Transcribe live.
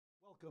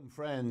Welcome,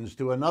 friends,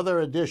 to another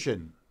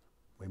edition,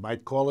 we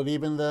might call it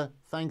even the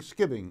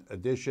Thanksgiving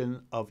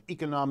edition of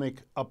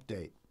Economic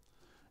Update,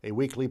 a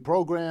weekly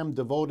program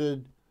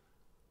devoted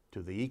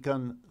to the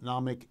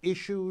economic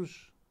issues,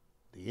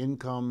 the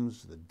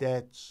incomes, the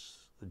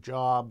debts, the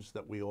jobs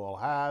that we all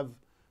have,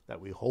 that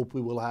we hope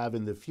we will have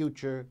in the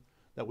future,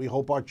 that we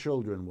hope our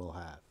children will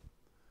have.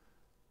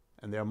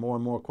 And there are more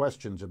and more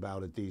questions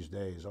about it these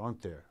days,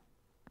 aren't there?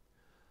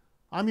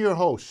 I'm your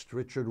host,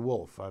 Richard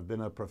Wolff. I've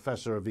been a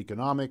professor of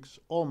economics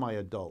all my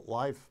adult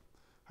life.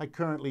 I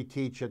currently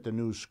teach at the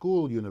New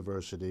School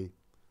University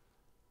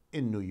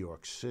in New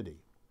York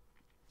City.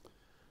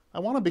 I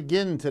want to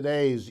begin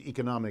today's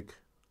Economic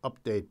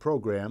Update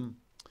program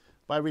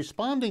by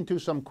responding to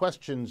some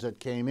questions that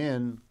came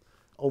in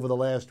over the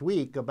last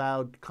week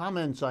about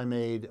comments I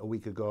made a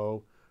week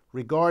ago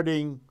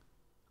regarding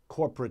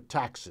corporate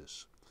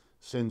taxes,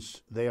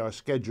 since they are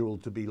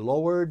scheduled to be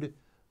lowered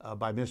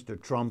by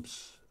Mr.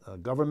 Trump's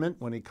government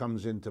when he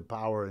comes into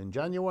power in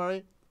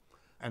January.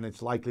 And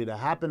it's likely to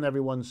happen,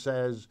 everyone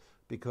says,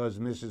 because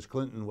Mrs.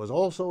 Clinton was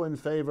also in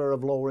favor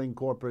of lowering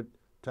corporate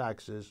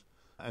taxes,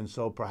 and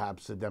so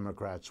perhaps the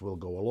Democrats will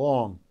go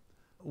along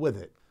with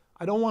it.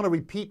 I don't want to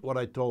repeat what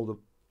I told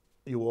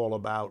you all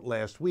about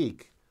last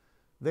week.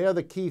 There,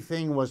 the key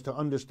thing was to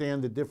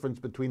understand the difference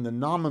between the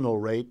nominal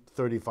rate,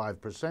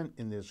 35%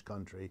 in this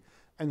country,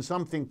 and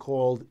something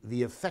called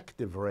the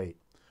effective rate,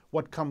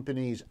 what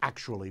companies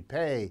actually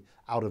pay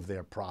out of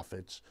their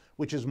profits,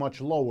 which is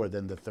much lower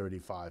than the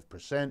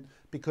 35%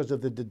 because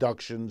of the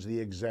deductions, the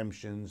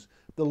exemptions,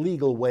 the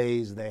legal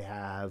ways they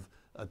have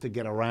to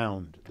get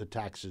around the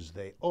taxes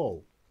they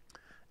owe.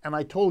 And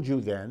I told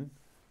you then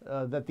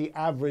that the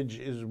average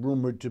is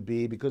rumored to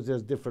be, because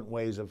there's different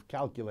ways of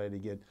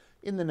calculating it,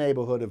 in the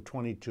neighborhood of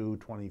 22,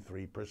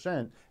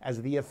 23%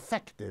 as the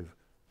effective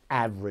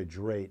average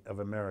rate of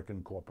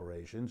American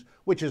corporations,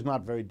 which is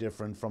not very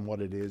different from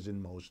what it is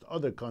in most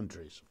other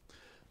countries.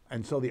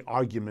 And so the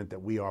argument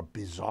that we are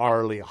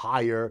bizarrely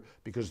higher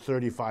because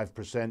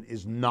 35%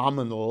 is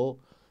nominal,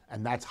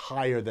 and that's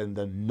higher than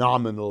the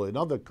nominal in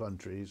other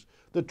countries,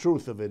 the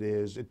truth of it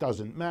is it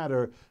doesn't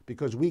matter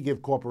because we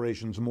give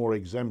corporations more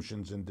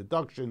exemptions and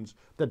deductions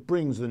that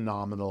brings the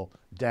nominal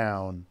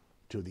down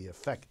to the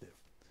effective.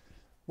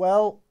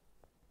 Well,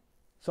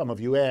 some of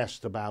you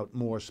asked about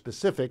more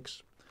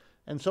specifics.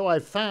 And so I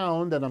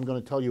found, and I'm going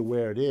to tell you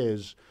where it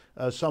is,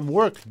 some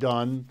work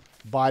done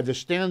by the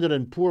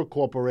Standard & Poor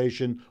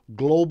Corporation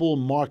Global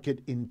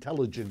Market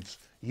Intelligence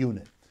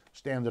Unit.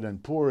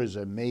 Standard & Poor is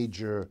a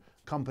major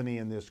company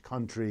in this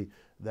country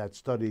that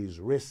studies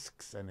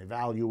risks and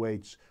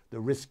evaluates the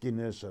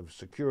riskiness of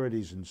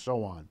securities and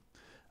so on.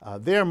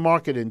 Their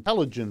Market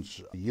Intelligence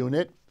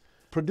Unit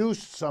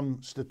produced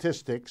some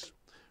statistics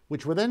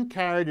which were then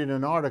carried in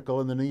an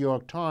article in the New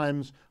York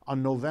Times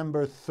on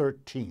November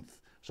 13th.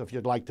 So if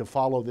you'd like to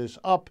follow this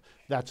up,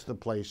 that's the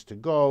place to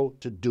go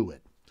to do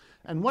it.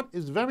 And what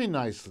is very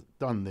nice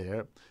done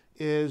there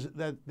is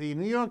that the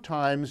New York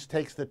Times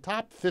takes the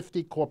top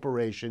 50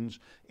 corporations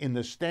in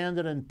the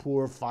Standard &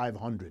 Poor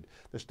 500.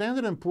 The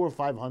Standard & Poor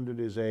 500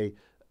 is an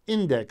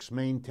index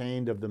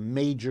maintained of the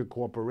major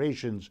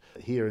corporations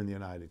here in the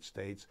United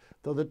States.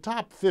 Though the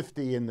top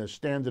 50 in the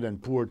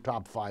Standard & Poor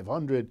top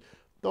 500,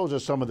 those are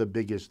some of the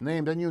biggest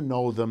names, and you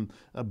know them: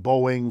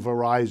 Boeing,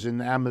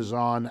 Verizon,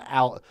 Amazon,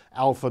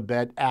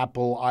 Alphabet,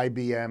 Apple,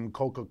 IBM,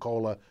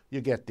 Coca-Cola.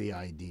 You get the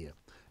idea.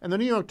 And the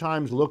New York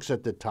Times looks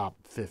at the top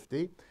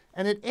 50,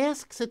 and it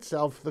asks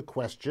itself the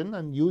question,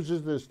 and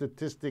uses the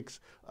statistics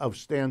of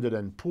Standard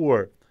 &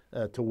 Poor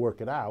to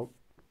work it out.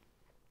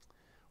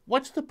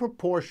 What's the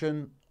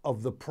proportion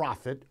of the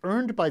profit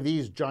earned by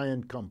these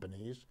giant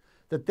companies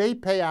that they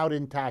pay out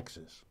in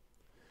taxes?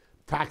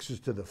 Taxes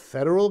to the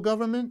federal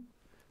government?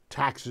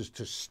 Taxes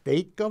to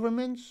state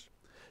governments,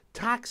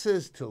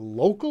 taxes to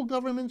local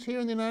governments here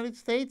in the United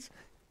States,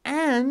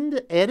 and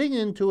adding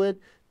into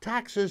it,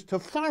 taxes to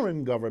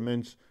foreign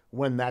governments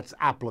when that's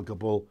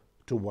applicable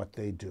to what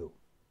they do.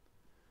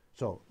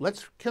 So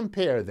let's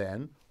compare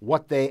then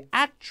what they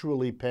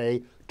actually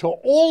pay to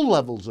all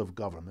levels of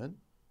government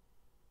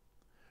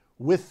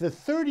with the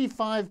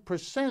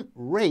 35%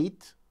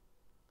 rate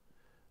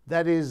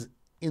that is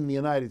in the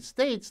United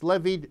States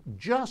levied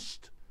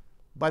just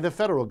by the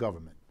federal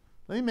government.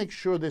 Let me make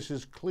sure this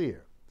is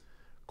clear.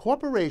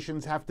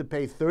 Corporations have to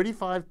pay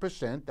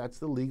 35%, that's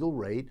the legal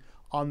rate,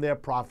 on their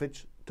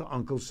profits to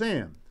Uncle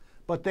Sam.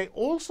 But they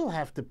also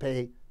have to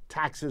pay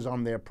taxes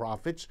on their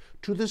profits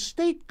to the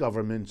state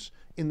governments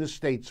in the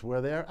states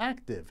where they're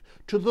active,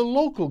 to the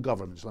local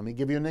governments. Let me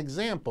give you an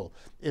example.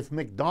 If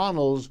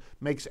McDonald's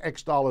makes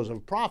X dollars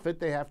of profit,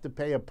 they have to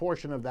pay a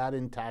portion of that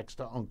in tax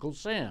to Uncle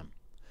Sam.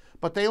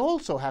 But they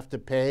also have to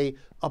pay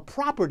a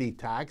property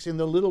tax in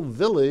the little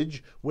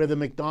village where the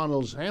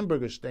McDonald's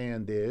hamburger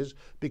stand is,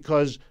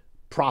 because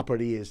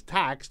property is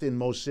taxed in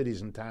most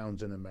cities and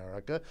towns in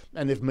America.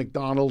 And if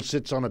McDonald's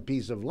sits on a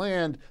piece of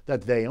land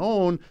that they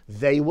own,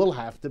 they will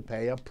have to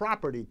pay a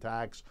property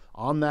tax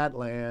on that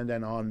land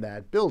and on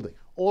that building.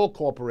 All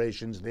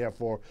corporations,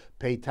 therefore,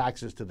 pay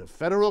taxes to the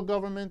federal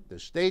government, the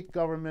state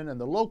government,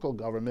 and the local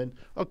government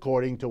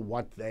according to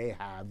what they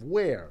have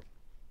where.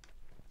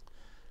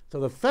 So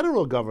the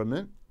federal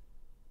government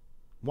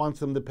wants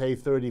them to pay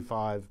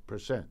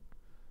 35%.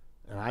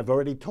 And I've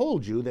already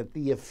told you that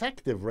the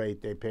effective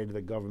rate they pay to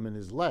the government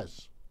is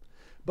less.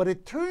 But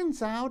it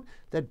turns out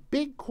that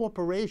big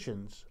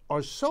corporations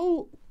are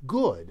so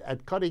good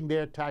at cutting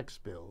their tax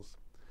bills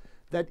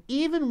that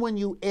even when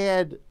you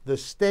add the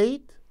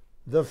state,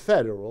 the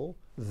federal,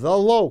 the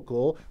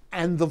local,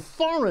 and the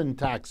foreign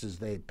taxes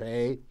they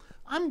pay,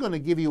 I'm going to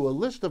give you a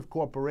list of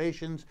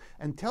corporations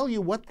and tell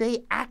you what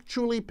they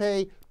actually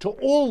pay to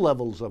all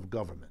levels of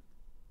government.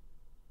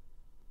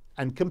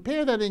 And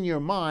compare that in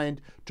your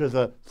mind to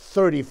the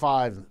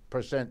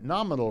 35%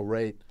 nominal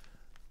rate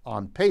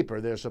on paper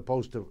they're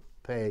supposed to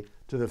pay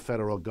to the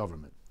federal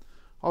government.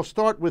 I'll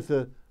start with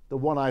the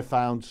one I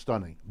found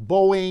stunning.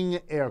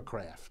 Boeing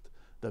Aircraft,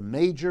 the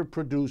major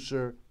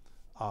producer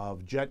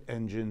of jet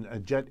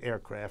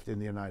aircraft in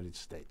the United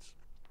States.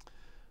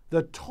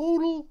 The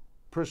total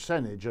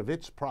percentage of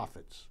its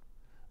profits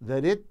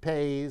that it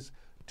pays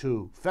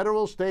to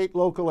federal, state,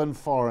 local, and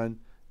foreign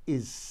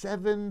is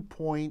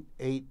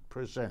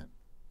 7.8%.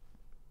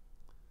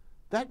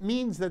 That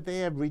means that they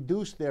have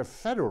reduced their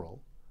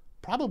federal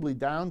probably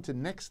down to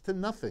next to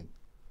nothing.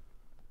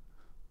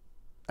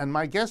 And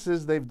my guess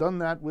is they've done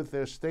that with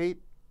their state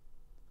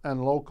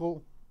and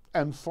local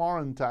and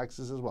foreign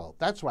taxes as well.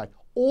 That's right.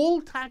 All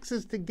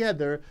taxes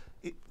together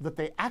that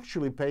they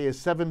actually pay is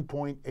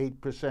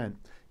 7.8%,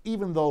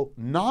 even though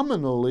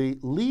nominally,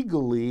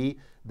 legally,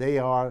 they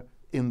are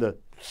in the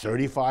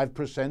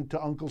 35% to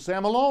Uncle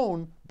Sam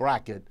alone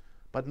bracket,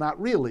 but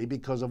not really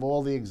because of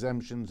all the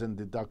exemptions and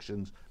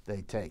deductions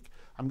they take.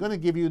 I'm going to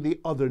give you the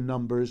other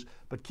numbers,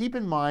 but keep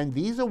in mind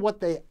these are what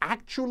they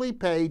actually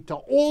pay to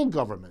all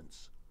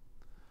governments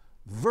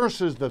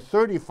versus the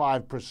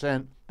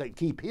 35% they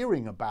keep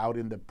hearing about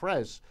in the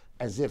press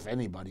as if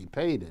anybody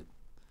paid it.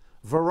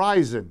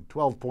 Verizon,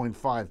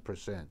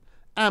 12.5%.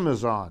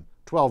 Amazon,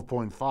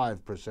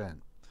 12.5%.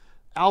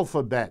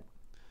 Alphabet,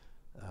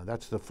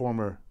 that's the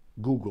former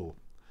Google,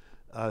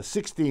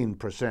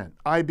 16%.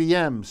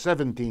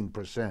 IBM,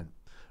 17%.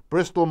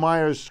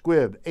 Bristol-Myers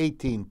Squibb,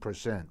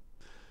 18%.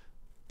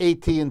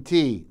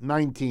 AT&T,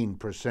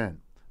 19%.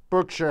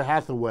 Berkshire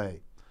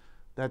Hathaway,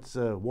 that's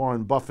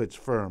Warren Buffett's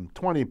firm,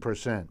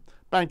 20%.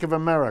 Bank of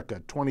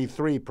America,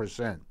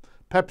 23%.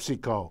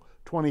 PepsiCo,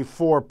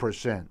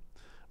 24%.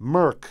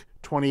 Merck,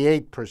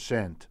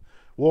 28%.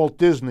 Walt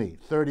Disney,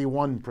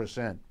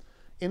 31%.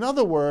 In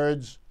other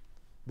words,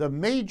 the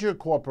major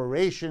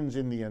corporations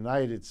in the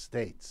United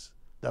States,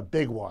 the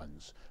big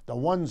ones, the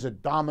ones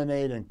that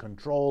dominate and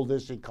control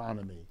this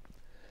economy,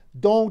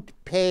 don't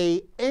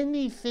pay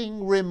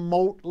anything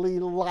remotely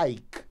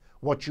like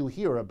what you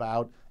hear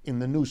about in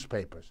the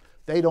newspapers.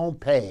 They don't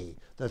pay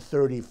the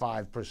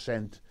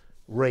 35%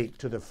 rate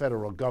to the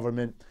federal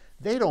government.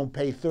 They don't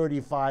pay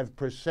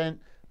 35%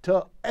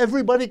 to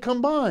everybody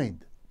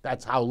combined.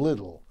 That's how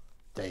little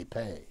they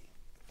pay.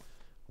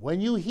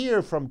 When you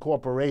hear from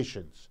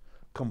corporations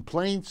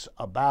complaints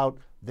about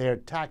their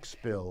tax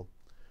bill,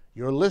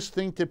 you're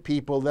listening to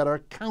people that are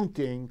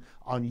counting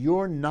on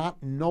your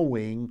not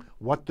knowing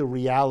what the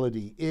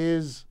reality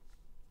is.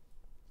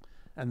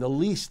 And the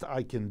least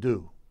I can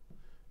do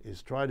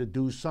is try to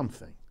do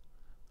something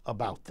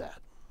about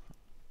that.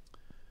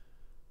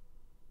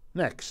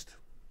 Next,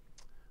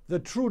 the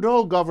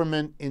Trudeau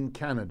government in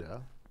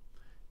Canada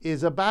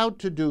is about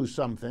to do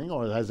something,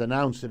 or has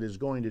announced it is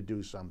going to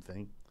do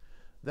something,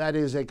 that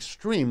is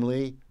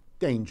extremely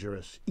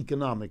dangerous,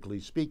 economically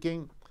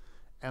speaking.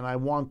 And I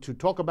want to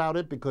talk about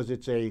it because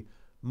it's a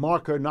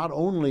marker not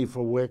only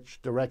for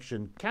which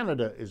direction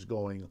Canada is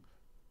going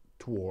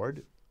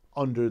toward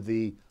under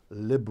the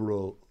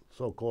liberal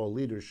so-called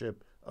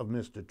leadership of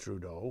Mr.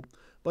 Trudeau,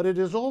 but it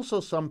is also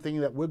something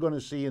that we're going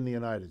to see in the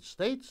United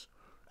States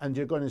and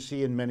you're going to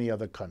see in many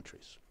other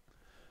countries.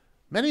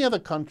 Many other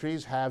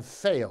countries have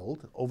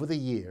failed over the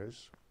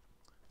years,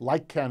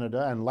 like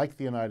Canada and like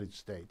the United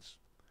States,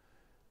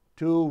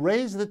 to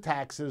raise the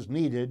taxes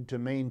needed to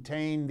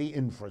maintain the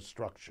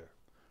infrastructure.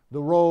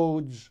 The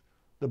roads,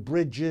 the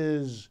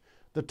bridges,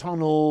 the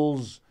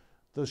tunnels,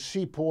 the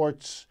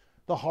seaports,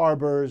 the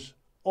harbors,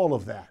 all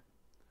of that.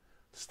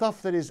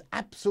 Stuff that is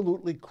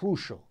absolutely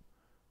crucial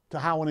to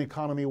how an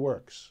economy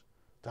works,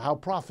 to how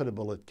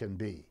profitable it can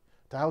be,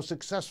 to how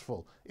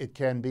successful it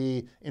can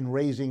be in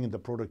raising the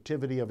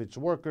productivity of its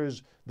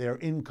workers, their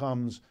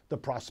incomes, the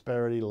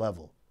prosperity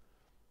level.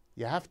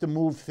 You have to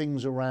move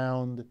things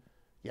around.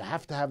 You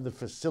have to have the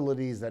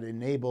facilities that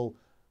enable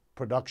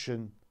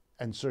production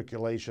and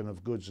circulation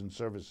of goods and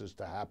services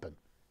to happen.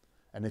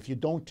 And if you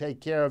don't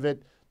take care of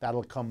it,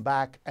 that'll come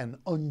back and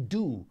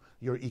undo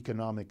your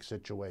economic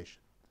situation.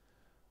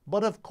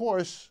 But of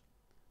course,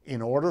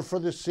 in order for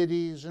the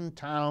cities and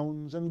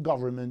towns and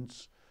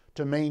governments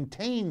to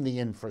maintain the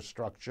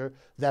infrastructure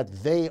that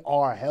they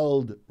are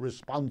held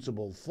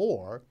responsible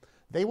for,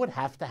 they would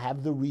have to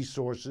have the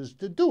resources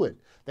to do it.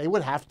 They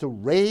would have to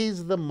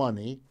raise the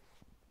money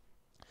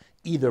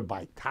either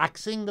by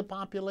taxing the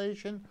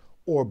population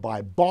or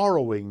by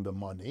borrowing the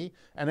money.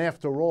 And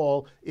after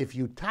all, if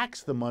you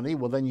tax the money,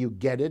 well, then you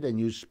get it and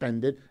you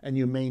spend it and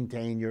you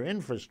maintain your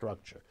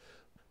infrastructure.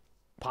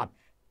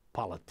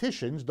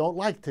 Politicians don't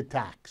like to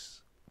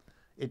tax.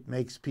 It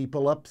makes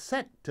people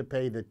upset to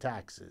pay the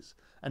taxes.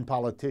 And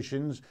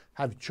politicians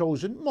have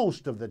chosen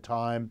most of the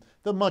time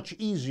the much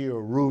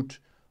easier route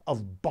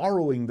of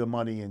borrowing the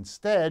money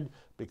instead,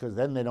 because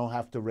then they don't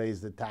have to raise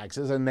the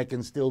taxes and they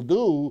can still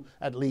do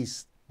at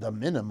least the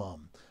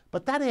minimum.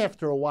 But that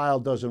after a while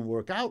doesn't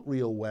work out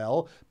real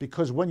well,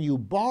 because when you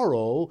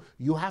borrow,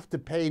 you have to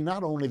pay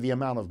not only the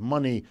amount of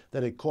money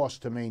that it costs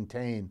to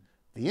maintain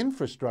the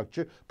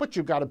infrastructure, but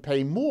you've got to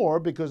pay more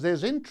because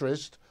there's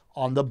interest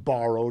on the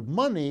borrowed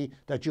money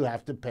that you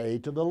have to pay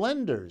to the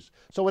lenders.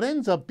 So it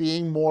ends up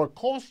being more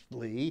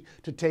costly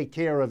to take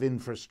care of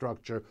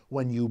infrastructure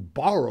when you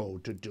borrow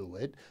to do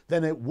it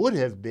than it would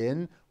have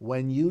been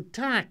when you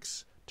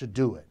tax to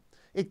do it.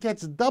 It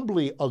gets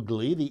doubly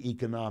ugly, the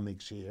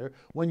economics here,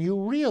 when you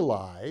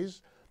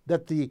realize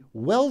that the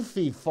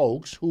wealthy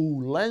folks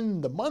who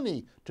lend the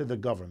money to the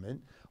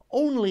government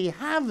only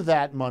have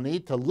that money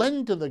to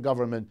lend to the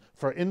government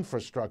for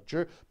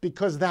infrastructure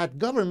because that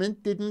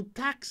government didn't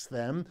tax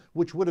them,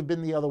 which would have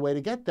been the other way to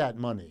get that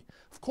money.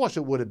 Of course,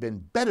 it would have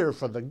been better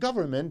for the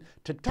government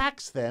to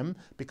tax them,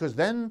 because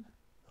then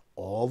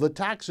all the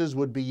taxes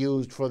would be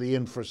used for the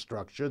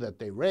infrastructure that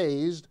they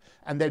raised,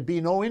 and there'd be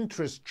no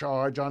interest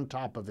charge on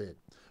top of it.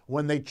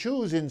 When they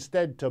choose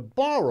instead to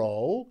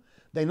borrow,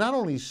 they not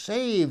only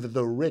save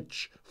the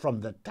rich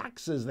from the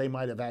taxes they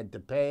might have had to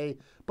pay,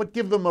 but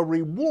give them a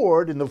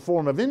reward in the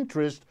form of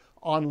interest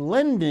on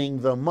lending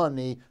the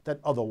money that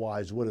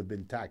otherwise would have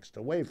been taxed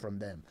away from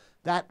them.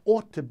 That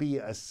ought to be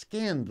a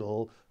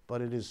scandal,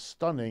 but it is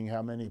stunning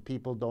how many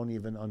people don't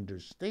even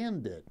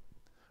understand it.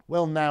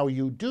 Well, now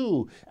you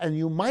do, and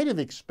you might have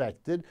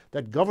expected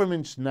that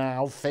governments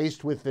now,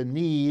 faced with the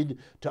need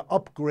to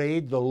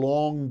upgrade the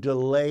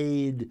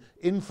long-delayed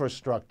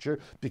infrastructure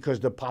because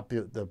the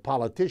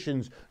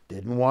politicians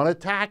didn't want to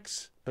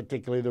tax,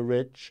 particularly the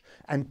rich,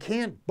 and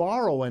can't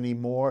borrow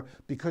anymore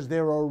because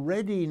they're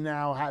already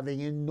now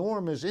having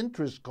enormous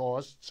interest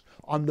costs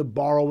on the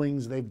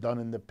borrowings they've done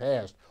in the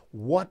past.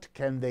 What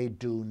can they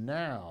do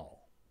now?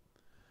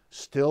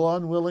 Still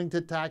unwilling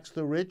to tax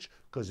the rich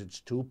because it's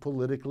too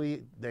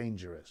politically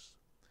dangerous.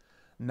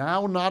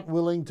 Now not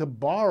willing to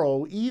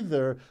borrow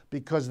either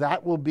because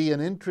that will be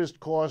an interest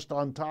cost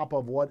on top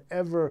of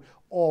whatever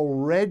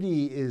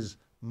already is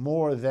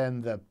more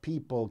than the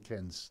people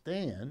can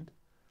stand.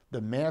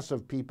 The mass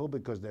of people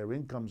because their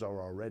incomes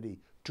are already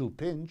too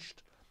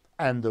pinched,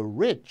 and the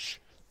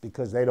rich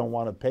because they don't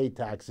want to pay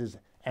taxes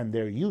and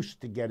they're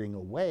used to getting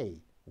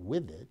away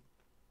with it.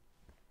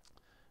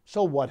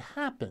 So what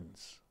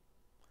happens?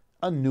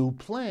 A new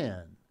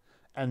plan,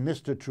 and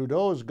Mr.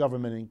 Trudeau's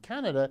government in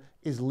Canada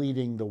is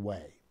leading the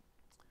way.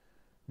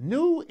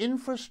 New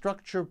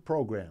infrastructure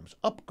programs,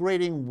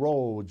 upgrading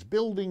roads,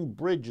 building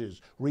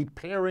bridges,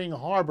 repairing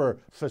harbor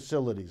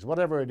facilities,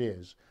 whatever it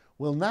is,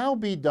 will now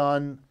be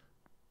done,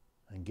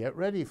 and get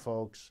ready,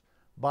 folks,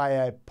 by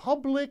a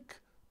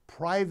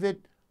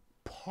public-private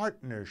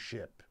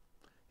partnership.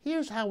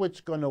 Here's how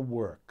it's going to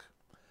work.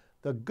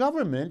 The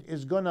government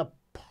is going to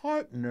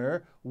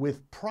partner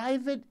with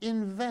private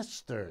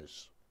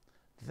investors.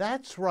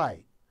 That's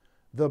right.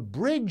 The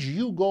bridge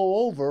you go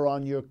over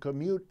on your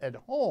commute at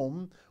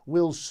home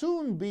will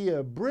soon be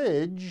a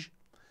bridge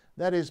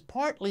that is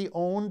partly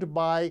owned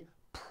by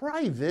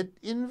private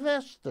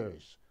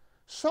investors.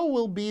 So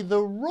will be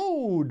the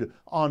road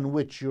on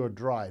which you're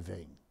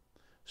driving.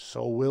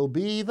 So will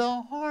be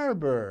the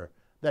harbor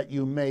that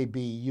you may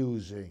be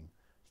using.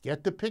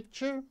 Get the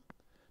picture?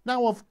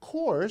 Now, of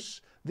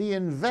course, the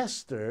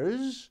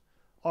investors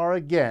are,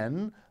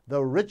 again,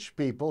 the rich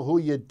people who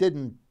you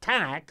didn't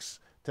tax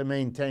to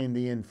maintain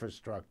the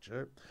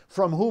infrastructure,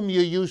 from whom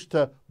you used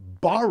to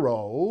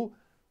borrow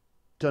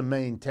to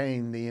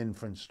maintain the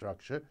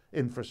infrastructure.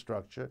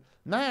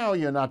 Now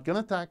you're not going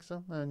to tax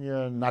them and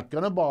you're not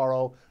going to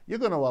borrow. You're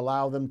going to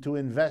allow them to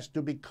invest,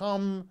 to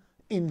become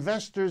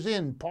investors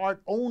in,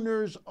 part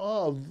owners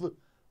of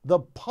the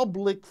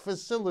public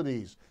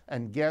facilities.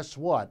 And guess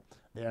what?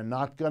 They're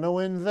not going to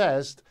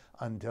invest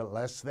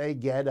unless they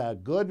get a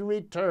good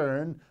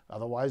return.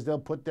 Otherwise, they'll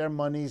put their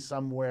money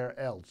somewhere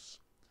else.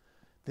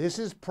 This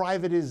is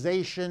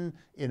privatization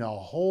in a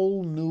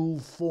whole new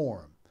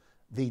form.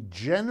 The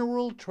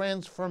general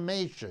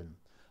transformation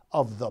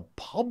of the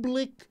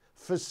public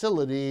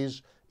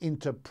facilities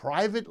into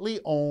privately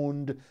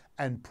owned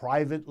and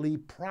privately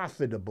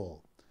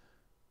profitable.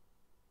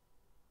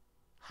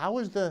 How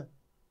is the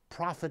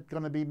profit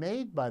going to be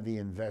made by the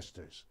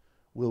investors?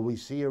 Will we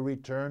see a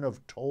return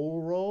of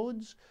toll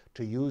roads?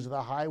 To use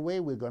the highway,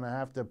 we're going to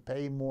have to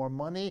pay more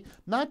money,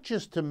 not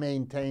just to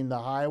maintain the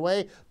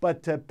highway,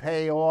 but to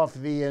pay off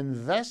the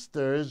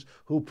investors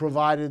who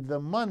provided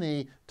the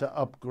money to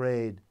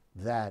upgrade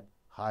that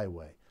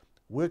highway.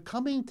 We're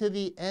coming to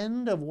the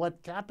end of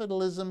what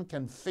capitalism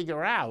can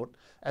figure out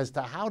as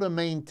to how to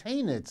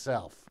maintain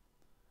itself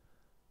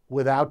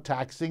without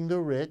taxing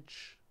the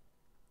rich,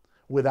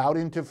 without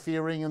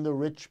interfering in the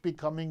rich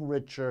becoming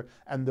richer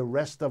and the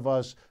rest of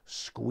us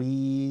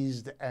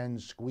squeezed and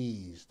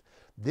squeezed.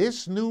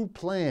 This new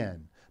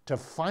plan to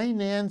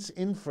finance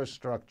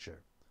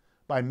infrastructure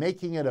by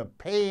making it a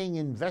paying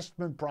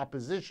investment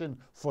proposition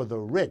for the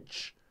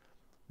rich,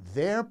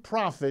 their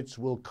profits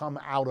will come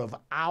out of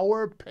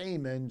our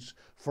payments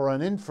for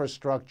an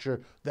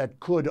infrastructure that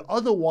could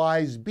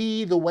otherwise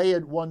be the way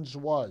it once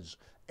was,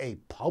 a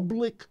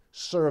public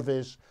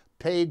service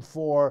paid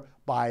for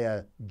by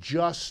a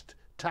just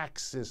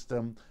tax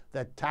system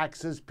that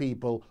taxes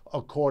people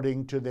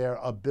according to their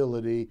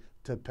ability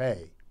to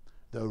pay.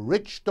 The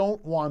rich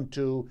don't want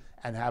to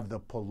and have the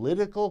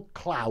political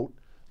clout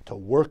to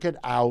work it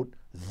out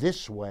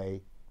this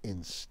way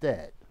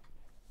instead.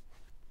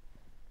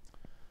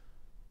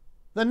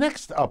 The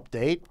next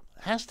update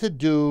has to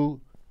do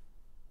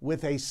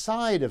with a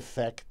side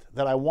effect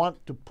that I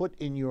want to put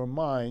in your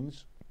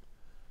minds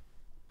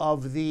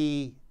of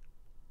the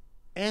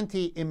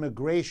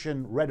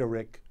anti-immigration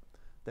rhetoric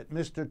that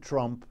Mr.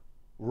 Trump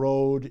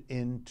rode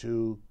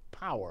into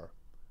power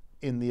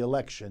in the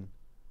election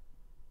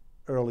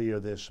earlier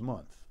this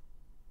month.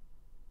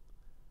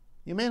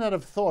 You may not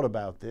have thought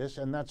about this,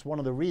 and that's one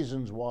of the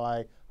reasons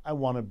why I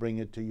want to bring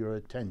it to your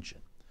attention.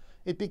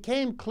 It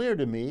became clear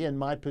to me in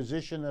my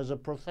position as a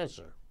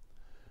professor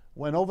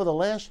when over the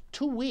last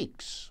 2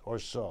 weeks or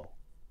so,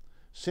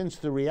 since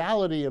the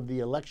reality of the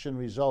election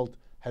result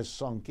has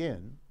sunk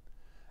in,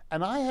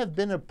 and I have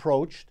been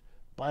approached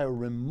by a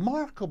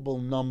remarkable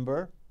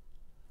number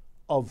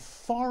of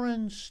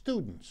foreign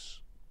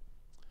students.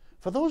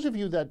 For those of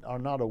you that are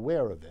not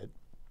aware of it,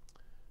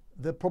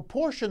 the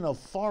proportion of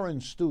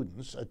foreign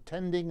students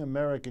attending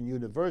American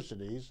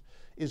universities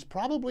is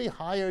probably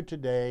higher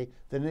today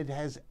than it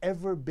has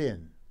ever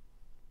been.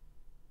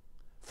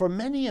 For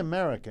many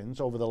Americans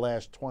over the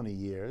last 20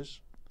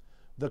 years,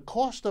 the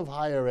cost of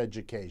higher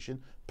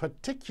education,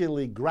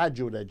 particularly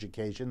graduate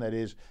education, that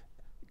is,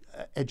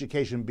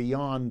 education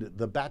beyond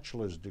the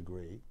bachelor's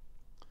degree,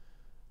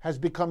 has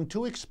become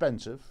too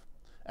expensive,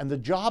 and the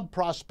job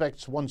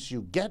prospects once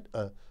you get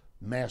a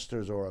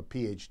master's or a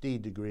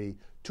PhD degree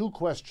too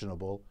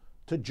questionable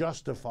to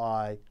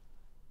justify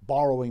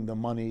borrowing the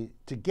money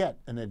to get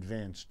an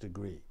advanced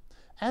degree.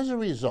 As a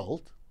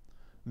result,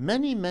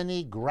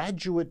 many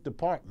graduate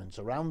departments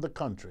around the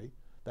country,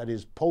 that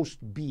is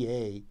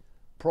post-BA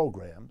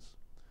programs,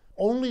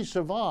 only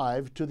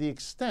survive to the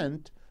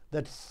extent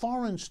that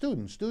foreign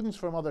students, students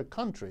from other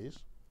countries,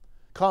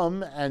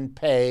 come and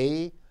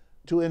pay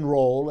to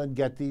enroll and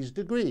get these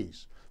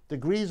degrees.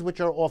 Degrees which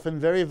are often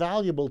very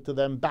valuable to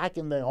them back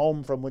in the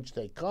home from which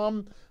they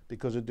come,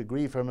 because a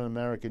degree from an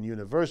American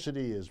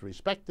university is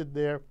respected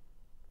there.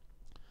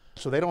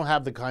 So they don't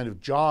have the kind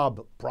of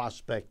job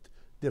prospect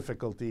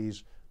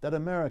difficulties that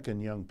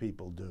American young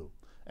people do.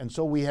 And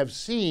so we have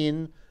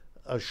seen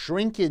a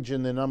shrinkage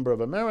in the number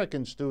of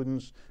American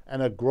students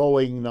and a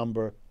growing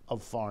number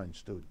of foreign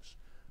students.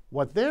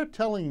 What they're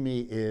telling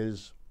me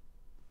is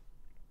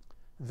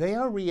they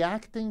are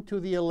reacting to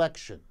the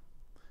election,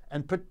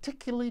 and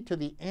particularly to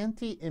the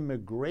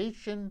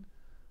anti-immigration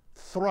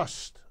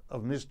thrust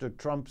of Mr.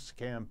 Trump's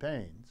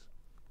campaigns,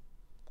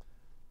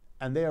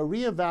 and they are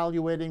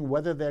reevaluating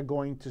whether they're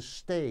going to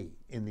stay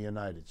in the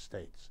United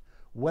States,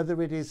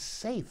 whether it is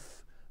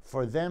safe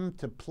for them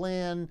to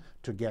plan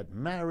to get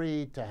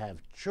married, to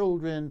have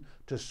children,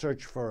 to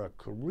search for a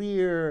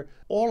career,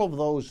 all of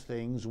those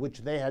things which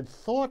they had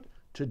thought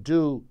to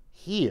do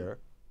here,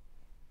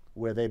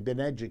 where they've been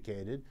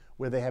educated,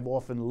 where they have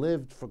often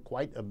lived for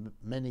quite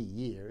many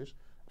years,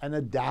 and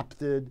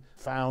adapted,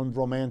 found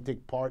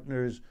romantic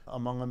partners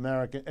among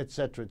Americans,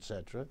 etc.,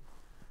 etc.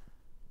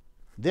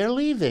 They're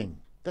leaving.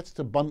 That's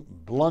the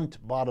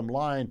blunt bottom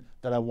line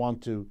that I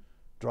want to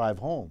drive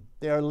home.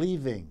 They are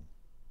leaving.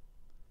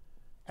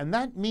 And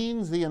that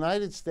means the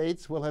United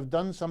States will have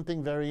done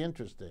something very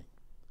interesting.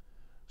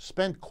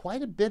 Spent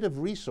quite a bit of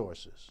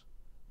resources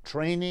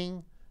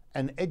training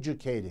and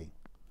educating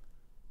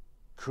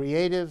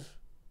creative,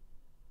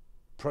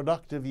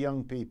 productive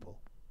young people.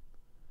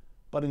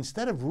 But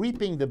instead of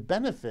reaping the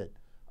benefit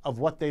of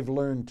what they've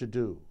learned to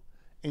do,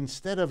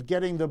 instead of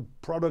getting the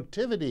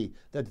productivity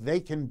that they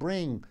can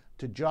bring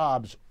to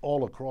jobs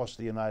all across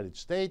the United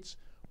States,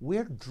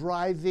 we're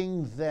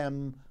driving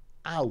them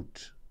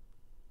out.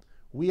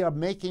 We are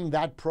making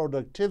that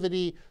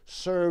productivity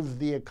serve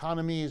the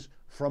economies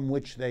from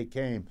which they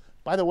came.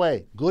 By the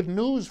way, good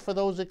news for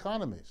those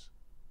economies,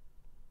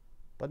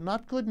 but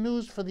not good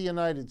news for the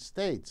United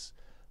States.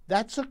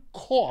 That's a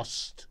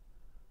cost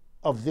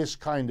of this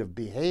kind of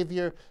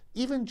behavior,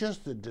 even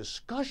just the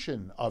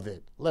discussion of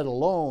it, let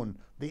alone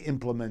the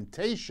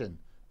implementation,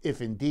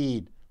 if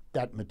indeed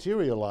that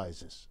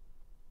materializes.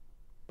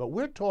 But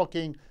we're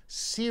talking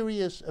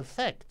serious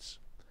effects.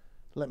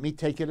 Let me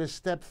take it a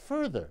step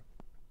further.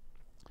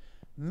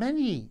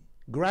 Many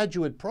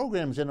graduate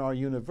programs in our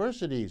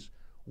universities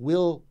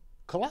will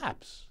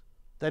collapse.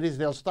 That is,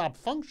 they'll stop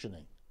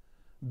functioning,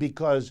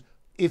 because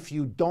if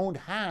you don't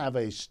have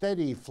a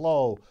steady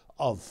flow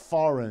of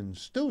foreign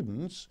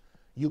students,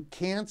 you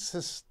can't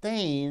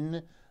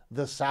sustain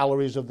the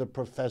salaries of the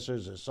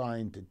professors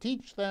assigned to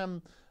teach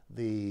them,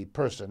 the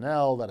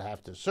personnel that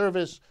have to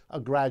service a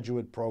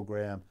graduate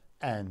program,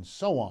 and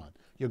so on.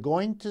 You're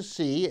going to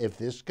see, if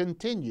this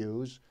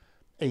continues,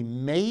 a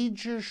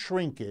major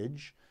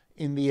shrinkage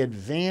in the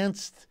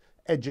advanced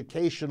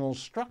educational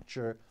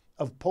structure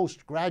of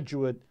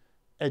postgraduate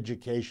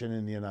education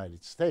in the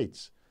United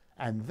States.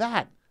 And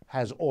that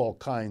has all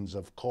kinds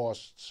of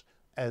costs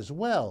as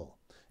well.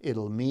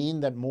 It'll mean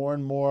that more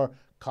and more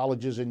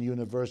colleges and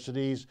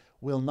universities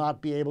will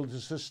not be able to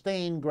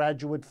sustain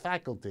graduate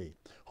faculty,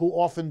 who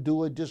often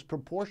do a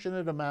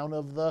disproportionate amount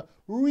of the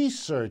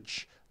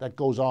research that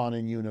goes on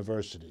in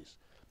universities.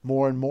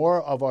 More and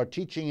more of our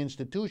teaching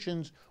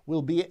institutions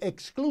will be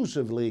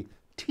exclusively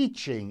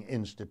teaching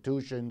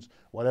institutions.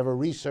 Whatever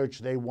research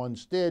they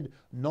once did,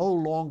 no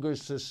longer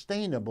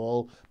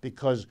sustainable,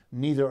 because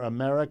neither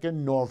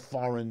American nor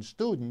foreign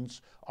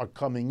students are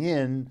coming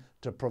in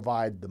to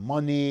provide the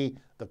money,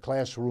 the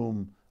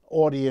classroom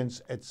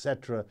audience,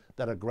 etc.,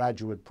 that a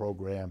graduate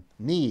program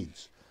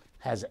needs.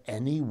 Has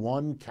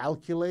anyone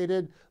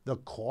calculated the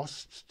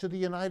costs to the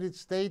United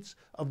States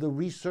of the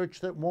research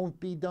that won't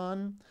be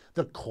done?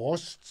 The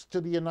costs to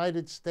the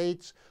United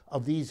States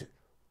of these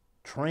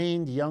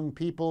trained young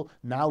people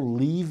now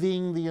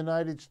leaving the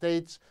United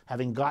States,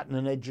 having gotten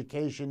an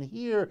education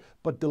here,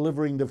 but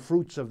delivering the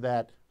fruits of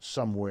that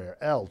somewhere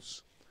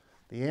else?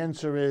 The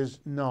answer is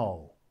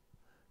no.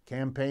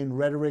 Campaign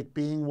rhetoric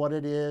being what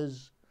it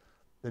is,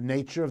 the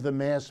nature of the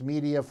mass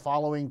media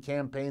following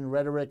campaign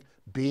rhetoric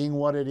being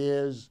what it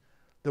is,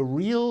 the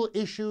real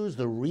issues,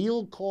 the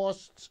real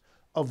costs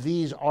of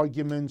these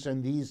arguments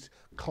and these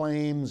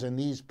claims and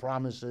these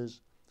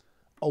promises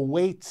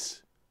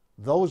awaits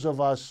those of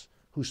us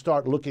who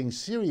start looking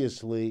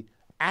seriously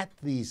at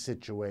these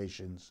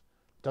situations.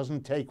 It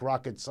doesn't take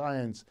rocket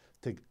science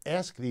to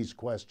ask these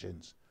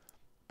questions,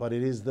 but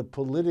it is the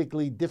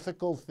politically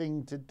difficult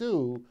thing to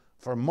do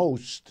for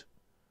most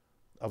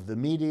of the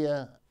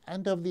media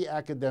and of the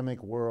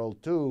academic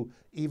world too,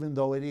 even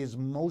though it is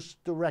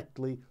most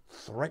directly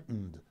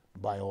threatened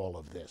by all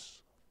of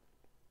this.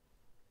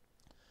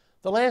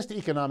 The last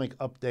economic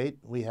update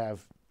we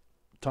have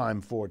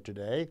time for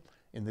today,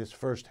 in this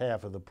first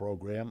half of the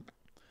program,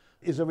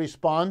 is a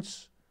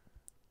response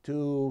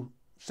to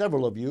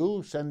several of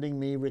you sending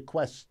me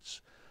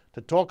requests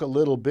to talk a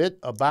little bit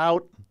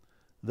about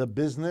the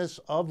business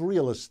of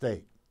real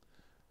estate,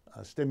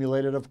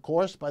 stimulated, of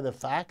course, by the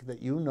fact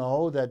that you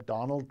know that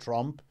Donald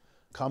Trump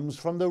comes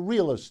from the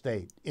real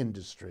estate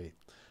industry.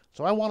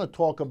 So I want to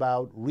talk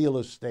about real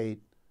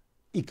estate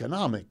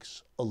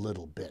economics a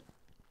little bit.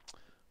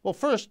 Well,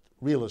 first,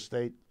 real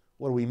estate,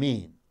 what do we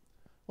mean?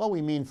 Well,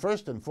 we mean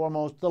first and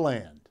foremost the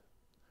land.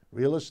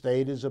 Real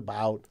estate is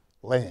about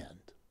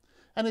land.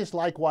 And it's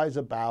likewise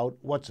about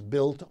what's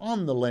built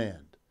on the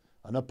land.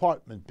 An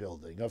apartment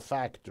building, a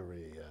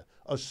factory,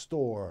 a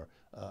store,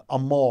 a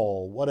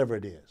mall, whatever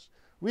it is.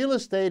 Real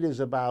estate is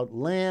about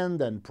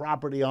land and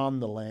property on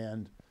the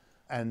land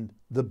and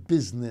the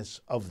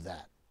business of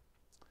that.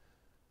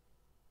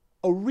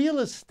 A real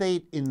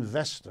estate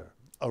investor,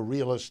 a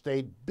real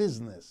estate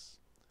business,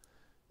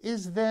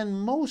 is then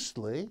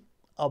mostly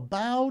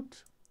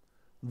about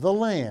the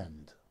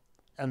land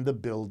and the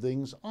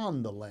buildings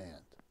on the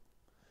land.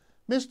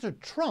 Mr.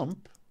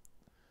 Trump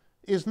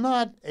is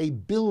not a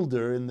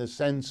builder in the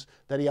sense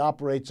that he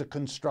operates a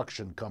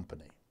construction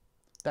company.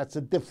 That's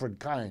a different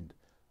kind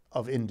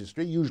of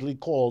industry, usually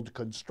called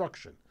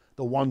construction,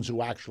 the ones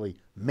who actually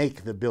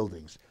make the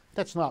buildings.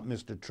 That's not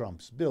Mr.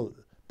 Trump's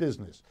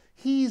business.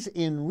 He's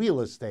in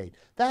real estate.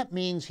 That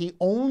means he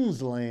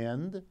owns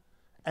land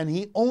and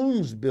he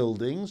owns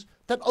buildings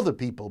that other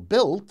people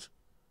built.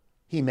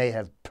 He may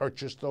have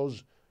purchased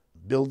those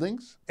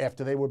buildings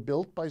after they were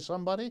built by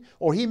somebody,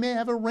 or he may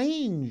have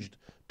arranged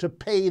to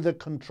pay the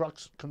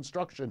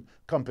construction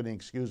company,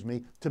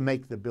 to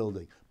make the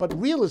building. But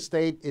real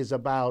estate is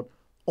about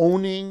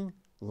owning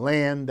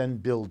land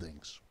and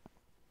buildings.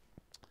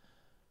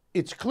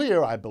 It's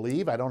clear, I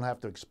believe, I don't have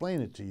to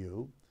explain it to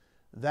you,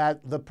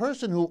 that the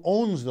person who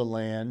owns the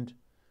land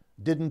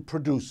didn't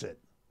produce it.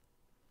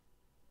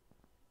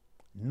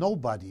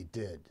 Nobody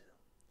did.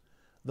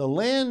 The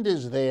land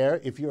is there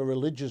if you're a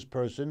religious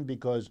person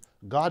because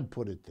God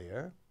put it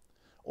there,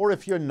 or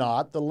if you're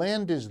not, the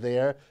land is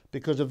there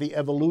because of the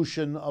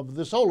evolution of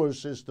the solar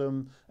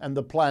system and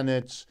the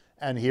planets,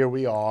 and here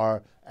we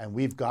are, and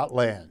we've got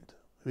land.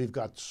 We've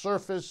got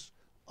surface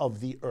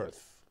of the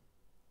earth.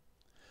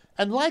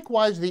 And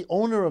likewise, the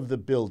owner of the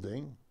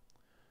building,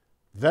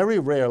 very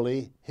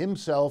rarely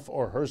himself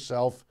or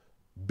herself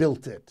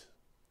built it.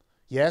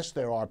 Yes,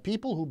 there are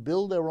people who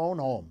build their own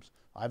homes.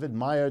 I've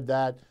admired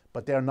that,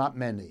 but there are not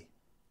many.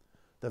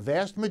 The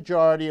vast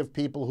majority of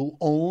people who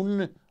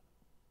own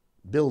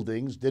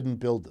buildings didn't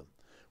build them,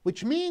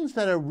 which means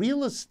that a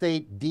real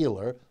estate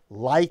dealer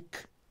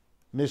like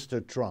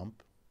Mr.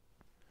 Trump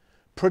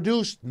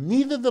produced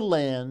neither the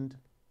land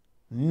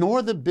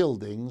nor the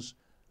buildings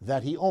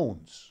that he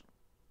owns.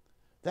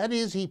 That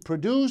is, he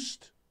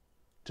produced,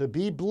 to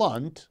be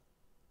blunt,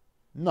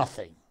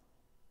 nothing.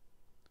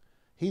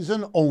 He's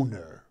an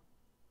owner.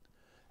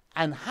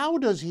 And how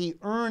does he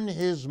earn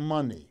his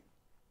money?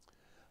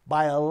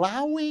 By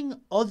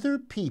allowing other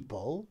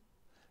people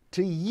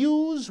to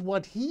use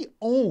what he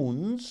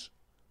owns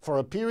for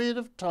a period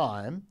of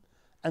time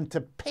and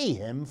to pay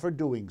him for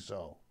doing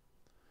so.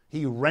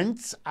 He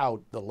rents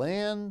out the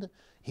land,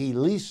 he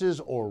leases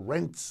or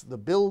rents the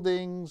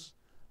buildings.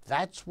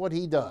 That's what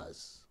he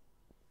does.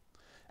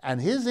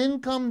 And his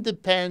income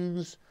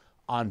depends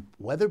on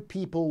whether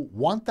people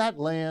want that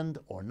land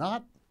or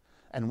not,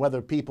 and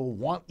whether people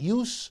want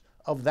use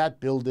of that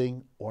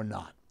building or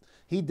not.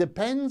 He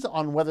depends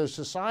on whether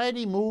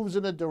society moves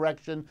in a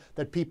direction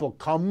that people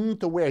come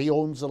to where he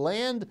owns the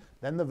land,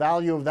 then the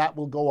value of that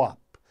will go up.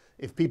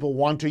 If people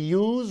want to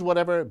use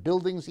whatever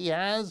buildings he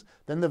has,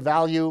 then the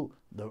value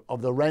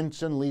of the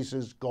rents and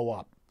leases go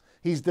up.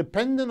 He's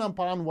dependent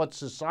upon what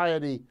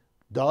society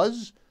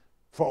does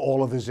for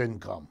all of his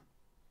income.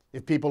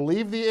 If people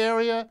leave the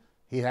area,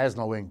 he has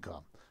no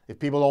income. If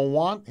people don't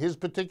want his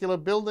particular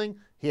building,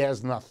 he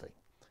has nothing.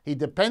 He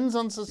depends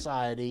on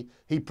society.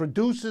 He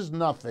produces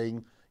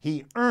nothing.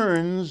 He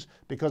earns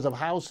because of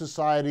how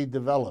society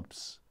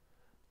develops.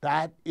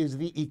 That is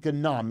the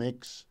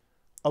economics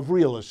of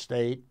real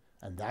estate,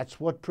 and that's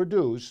what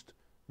produced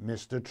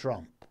Mr.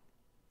 Trump.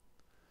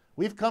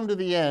 We've come to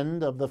the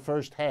end of the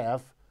first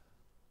half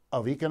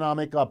of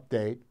Economic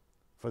Update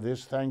for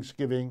this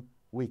Thanksgiving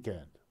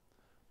weekend.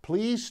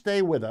 Please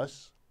stay with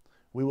us.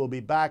 We will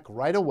be back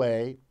right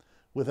away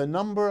with a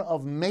number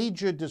of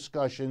major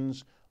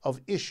discussions of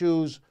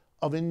issues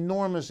of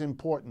enormous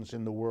importance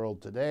in the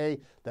world today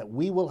that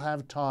we will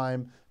have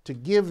time to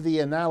give the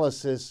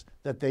analysis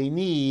that they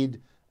need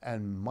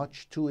and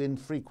much too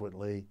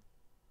infrequently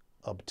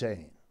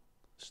obtain.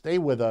 Stay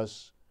with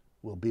us.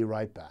 We'll be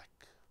right back.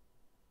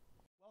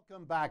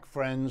 Welcome back,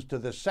 friends, to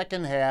the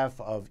second half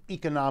of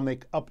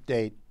Economic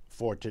Update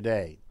for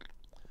today.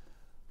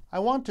 I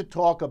want to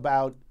talk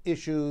about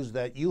issues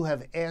that you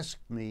have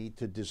asked me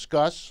to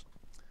discuss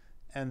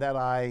and that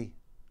I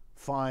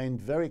find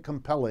very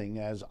compelling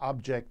as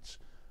objects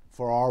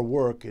for our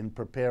work in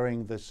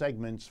preparing the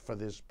segments for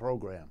this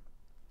program.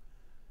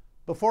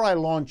 Before I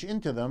launch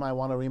into them, I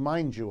want to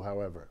remind you,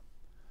 however,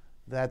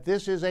 that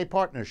this is a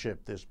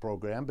partnership, this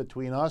program,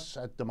 between us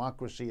at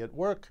Democracy at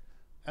Work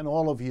and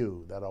all of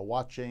you that are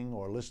watching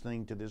or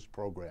listening to this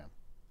program.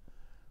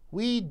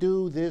 We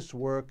do this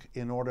work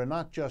in order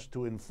not just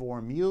to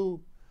inform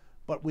you,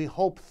 but we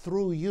hope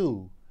through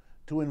you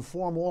to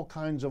inform all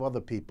kinds of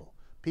other people,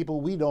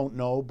 people we don't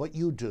know, but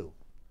you do,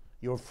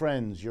 your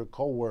friends, your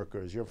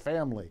coworkers, your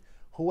family,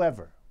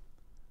 whoever.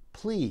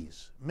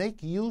 Please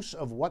make use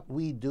of what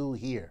we do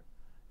here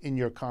in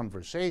your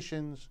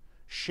conversations,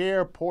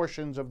 share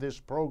portions of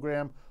this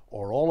program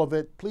or all of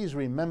it. Please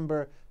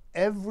remember,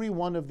 every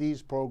one of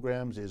these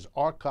programs is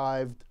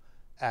archived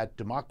at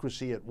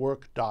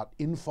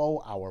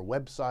democracyatwork.info, our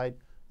website.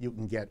 You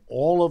can get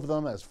all of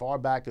them as far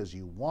back as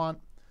you want.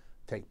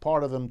 Take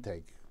part of them,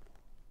 take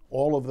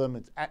all of them.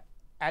 It's at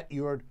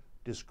your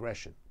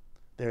discretion.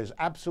 There's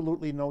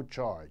absolutely no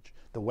charge.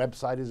 The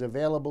website is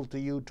available to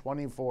you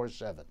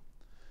 24/7.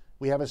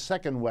 We have a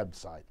second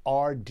website,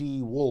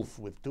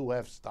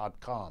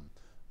 rdwolf.com.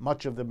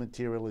 Much of the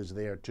material is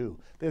there too.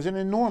 There's an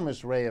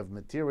enormous array of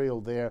material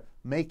there.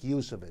 Make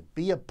use of it.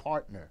 Be a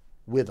partner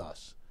with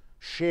us.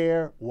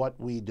 Share what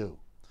we do.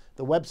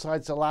 The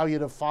websites allow you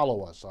to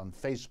follow us on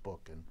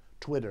Facebook and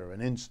Twitter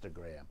and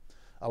Instagram,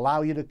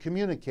 allow you to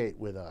communicate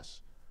with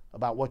us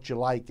about what you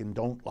like and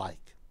don't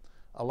like,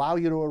 allow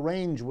you to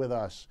arrange with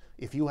us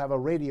if you have a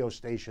radio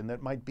station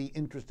that might be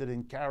interested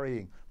in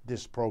carrying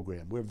this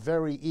program. We're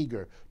very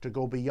eager to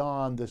go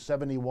beyond the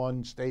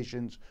 71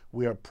 stations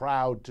we are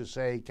proud to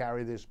say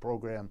carry this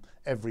program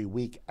every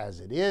week as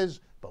it is,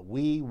 but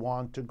we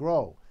want to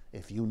grow.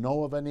 If you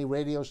know of any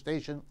radio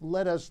station,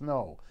 let us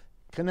know.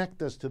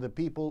 Connect us to the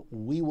people.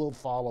 We will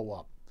follow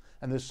up.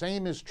 And the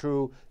same is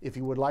true if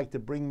you would like to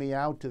bring me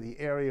out to the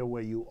area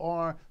where you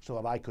are so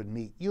that I could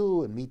meet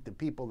you and meet the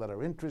people that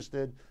are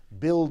interested,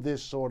 build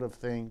this sort of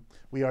thing.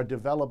 We are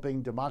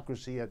developing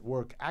Democracy at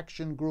Work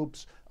action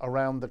groups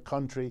around the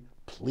country.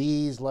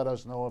 Please let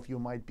us know if you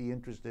might be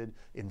interested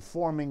in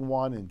forming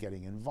one and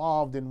getting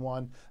involved in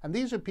one. And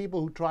these are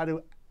people who try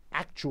to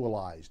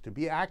actualize, to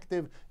be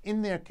active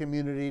in their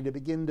community, to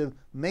begin to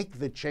make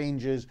the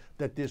changes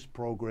that this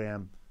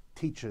program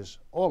teaches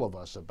all of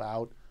us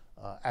about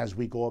as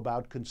we go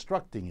about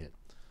constructing it.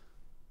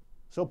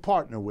 So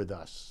partner with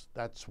us.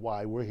 That's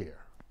why we're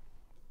here.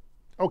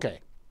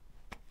 Okay.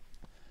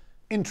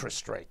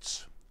 Interest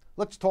rates.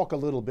 Let's talk a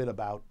little bit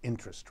about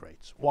interest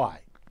rates. Why?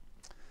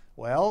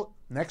 Well,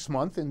 next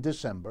month in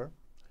December,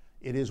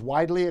 it is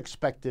widely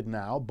expected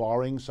now,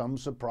 barring some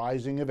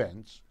surprising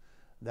events,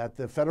 that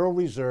the Federal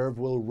Reserve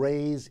will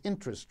raise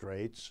interest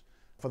rates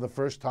for the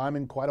first time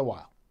in quite a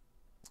while.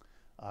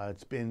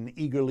 It's been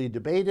eagerly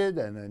debated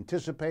and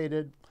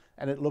anticipated,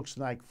 and it looks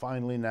like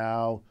finally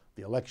now,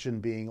 the election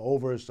being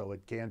over, so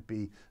it can't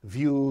be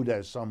viewed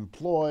as some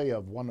ploy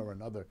of one or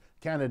another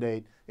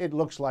candidate. It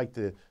looks like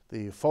the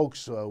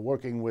folks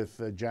working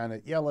with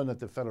Janet Yellen at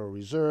the Federal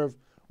Reserve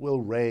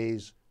will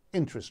raise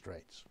interest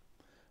rates.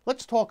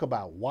 Let's talk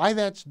about why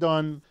that's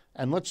done,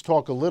 and let's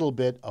talk a little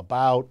bit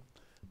about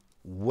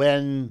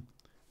when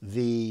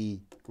the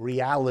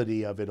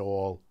reality of it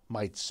all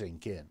might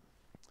sink in.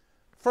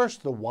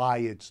 First, the why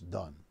it's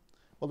done.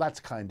 Well, that's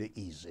kind of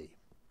easy.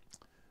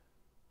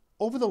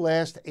 Over the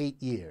last 8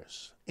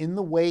 years, in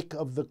the wake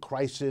of the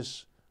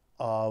crisis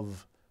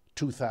of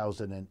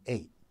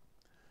 2008,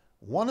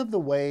 one of the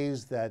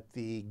ways that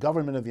the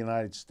government of the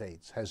United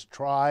States has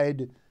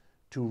tried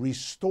to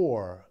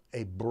restore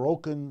a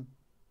broken,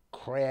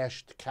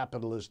 crashed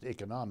capitalist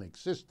economic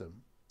system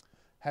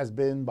has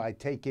been by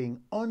taking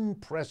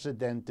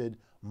unprecedented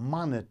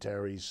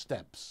monetary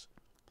steps.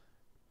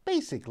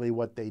 Basically,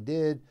 what they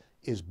did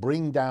is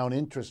bring down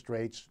interest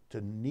rates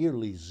to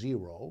nearly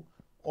zero.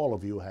 All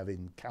of you have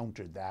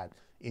encountered that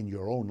in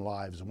your own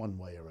lives one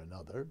way or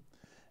another.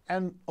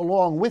 And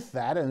along with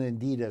that, and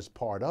indeed as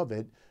part of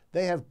it,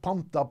 they have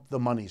pumped up the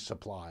money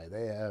supply.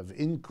 They have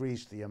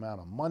increased the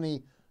amount of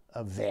money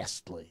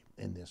vastly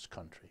in this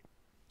country.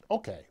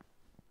 Okay.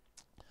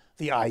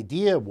 The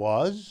idea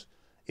was,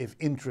 if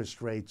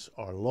interest rates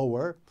are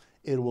lower,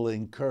 it will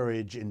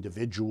encourage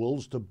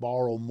individuals to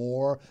borrow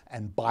more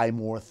and buy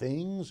more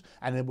things,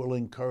 and it will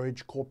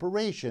encourage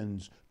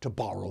corporations to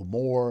borrow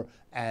more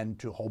and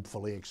to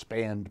hopefully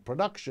expand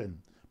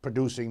production,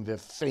 producing the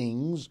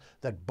things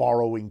that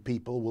borrowing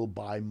people will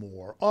buy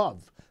more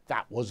of.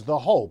 That was the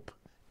hope.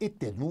 It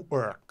didn't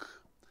work.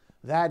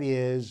 That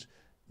is,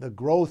 the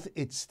growth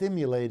it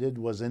stimulated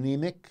was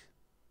anemic,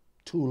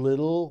 too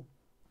little,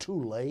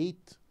 too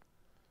late.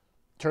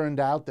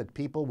 Turned out that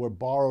people were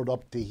borrowed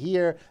up to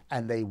here,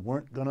 and they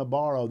weren't going to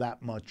borrow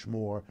that much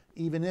more,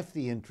 even if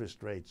the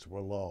interest rates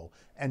were low.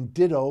 And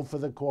ditto for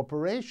the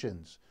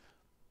corporations.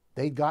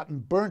 They'd gotten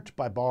burnt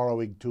by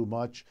borrowing too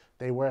much.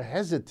 They were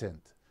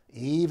hesitant,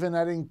 even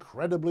at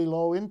incredibly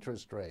low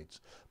interest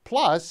rates.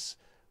 Plus,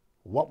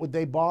 what would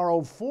they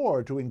borrow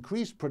for to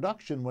increase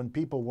production when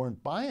people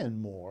weren't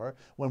buying more,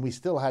 when we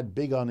still had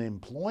big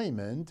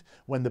unemployment,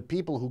 when the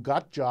people who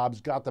got jobs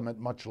got them at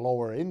much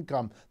lower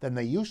income than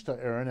they used to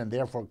earn and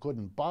therefore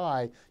couldn't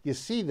buy? You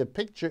see the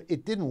picture,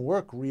 it didn't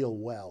work real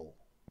well.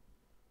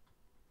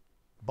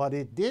 But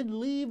it did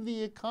leave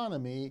the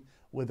economy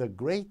with a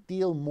great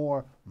deal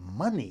more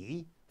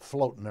money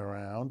floating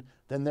around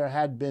than there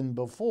had been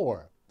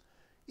before.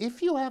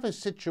 If you have a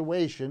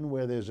situation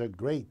where there's a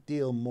great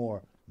deal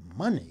more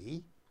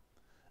money,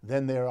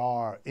 then there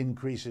are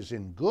increases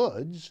in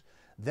goods,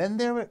 then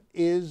there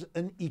is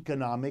an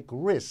economic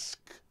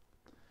risk.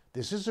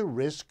 This is a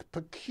risk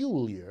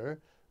peculiar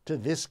to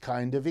this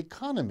kind of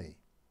economy.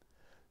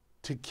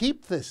 To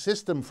keep the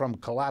system from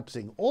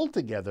collapsing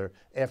altogether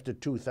after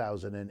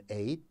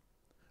 2008,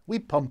 we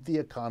pumped the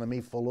economy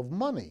full of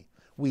money.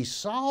 We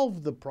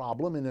solved the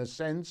problem in a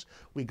sense.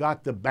 We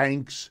got the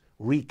banks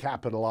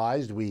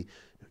recapitalized. We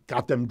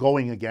got them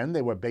going again.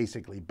 They were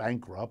basically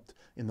bankrupt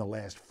in the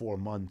last 4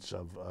 months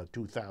of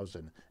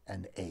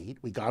 2008.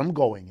 We got them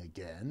going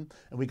again,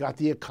 and we got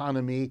the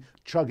economy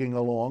chugging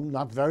along,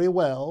 not very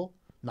well,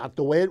 not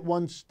the way it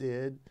once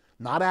did,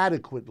 not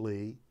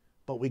adequately,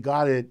 but we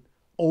got it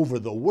over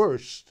the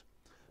worst.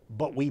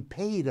 But we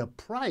paid a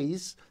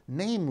price,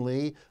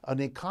 namely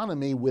an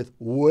economy with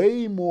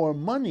way more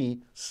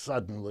money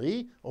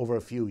suddenly over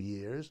a few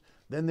years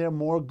than there are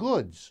more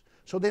goods.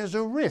 So there's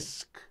a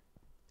risk.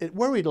 It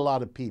worried a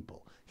lot of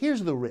people.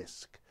 Here's the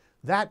risk.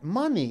 That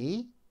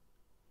money,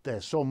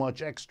 there's so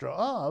much extra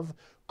of,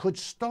 could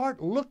start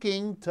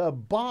looking to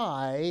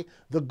buy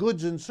the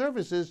goods and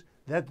services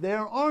that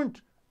there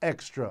aren't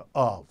extra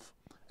of.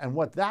 And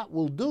what that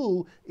will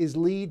do is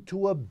lead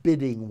to a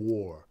bidding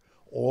war.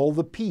 All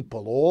the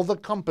people, all the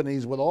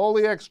companies with all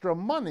the extra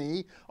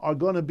money are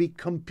going to be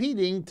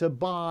competing to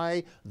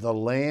buy the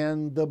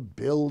land, the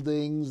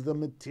buildings, the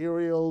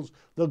materials,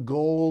 the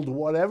gold,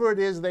 whatever it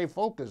is they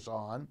focus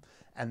on.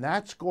 And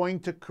that's going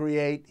to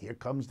create, here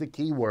comes the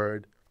key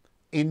word,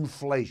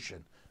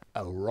 inflation,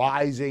 a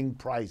rising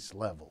price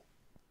level.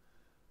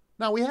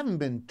 Now, we haven't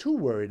been too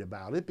worried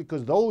about it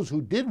because those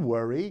who did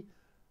worry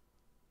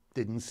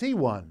didn't see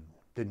one.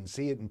 Didn't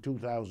see it in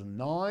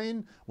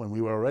 2009 when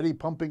we were already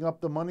pumping up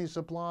the money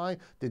supply.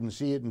 Didn't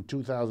see it in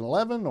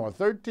 2011 or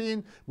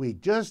 13. We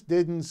just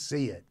didn't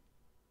see it.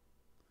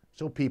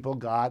 So people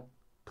got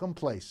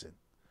complacent.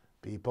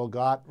 People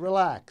got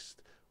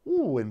relaxed.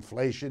 Ooh,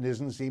 inflation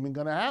isn't seeming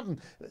going to happen.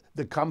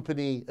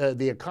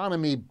 The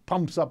economy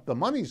pumps up the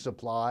money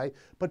supply,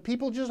 but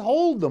people just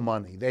hold the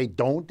money. They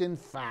don't, in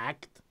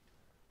fact,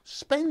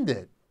 spend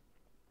it.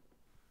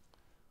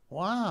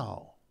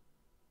 Wow.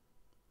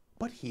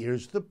 But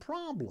here's the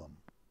problem.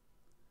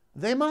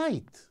 They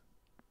might.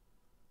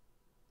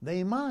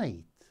 They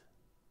might.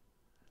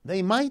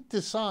 They might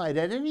decide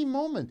at any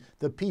moment,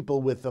 the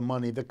people with the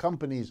money, the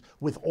companies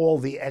with all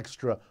the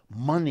extra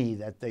money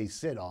that they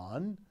sit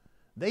on,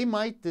 they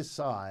might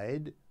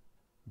decide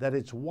that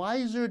it's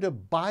wiser to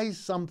buy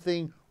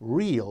something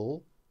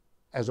real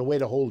as a way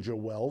to hold your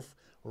wealth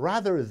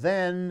rather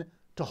than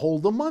to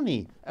hold the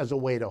money as a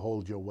way to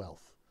hold your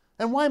wealth.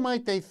 And why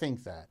might they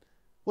think that?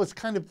 Well, it's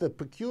kind of the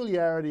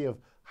peculiarity of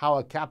how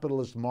a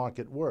capitalist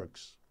market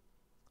works.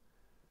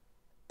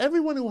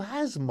 Everyone who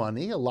has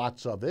money,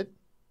 lots of it,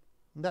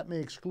 that may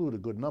exclude a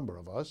good number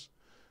of us,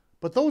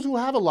 but those who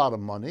have a lot of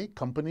money,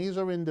 companies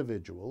or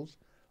individuals,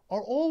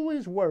 are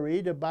always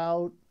worried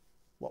about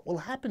what will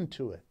happen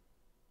to it.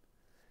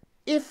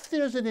 If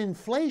there's an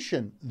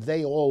inflation,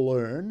 they all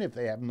learn, if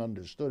they haven't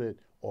understood it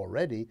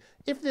already,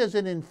 if there's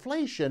an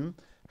inflation,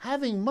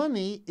 having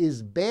money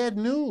is bad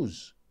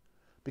news.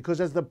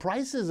 Because as the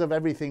prices of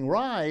everything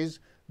rise,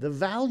 the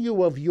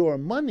value of your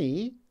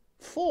money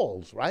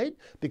falls, right?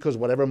 Because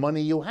whatever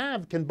money you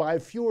have can buy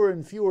fewer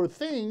and fewer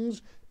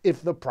things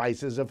if the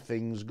prices of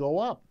things go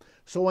up.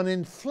 So an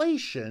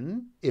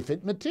inflation, if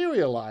it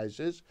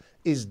materializes,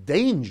 is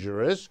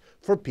dangerous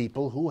for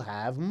people who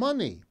have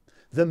money.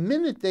 The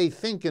minute they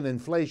think an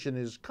inflation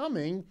is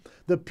coming,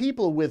 the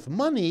people with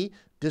money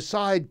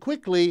decide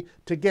quickly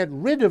to get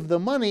rid of the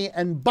money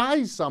and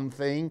buy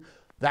something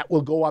that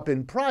will go up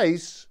in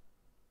price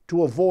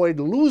to avoid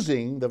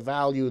losing the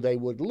value they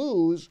would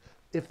lose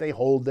if they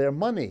hold their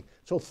money.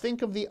 So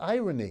think of the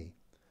irony.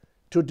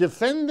 To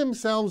defend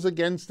themselves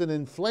against an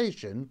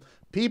inflation,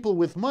 people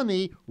with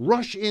money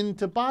rush in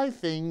to buy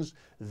things,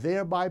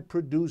 thereby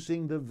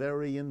producing the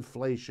very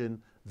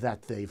inflation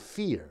that they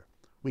fear.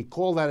 We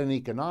call that in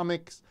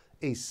economics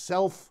a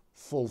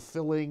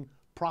self-fulfilling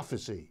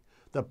prophecy.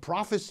 The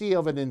prophecy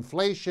of an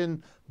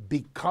inflation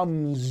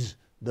becomes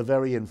the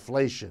very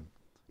inflation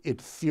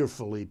it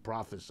fearfully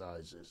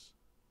prophesizes.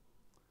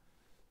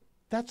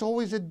 That's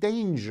always a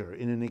danger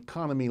in an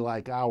economy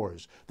like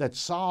ours that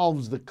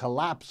solves the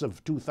collapse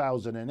of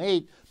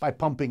 2008 by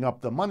pumping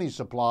up the money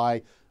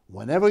supply.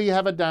 Whenever you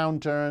have a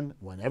downturn,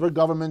 whenever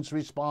governments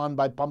respond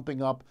by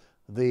pumping up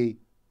the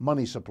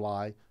money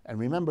supply, and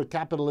remember,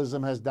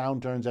 capitalism has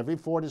downturns every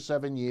 4 to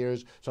 7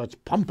 years, so it's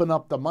pumping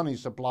up the money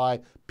supply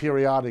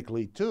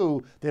periodically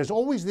too. There's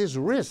always this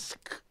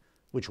risk,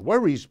 which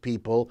worries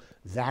people,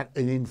 that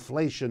an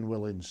inflation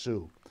will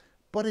ensue.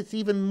 But it's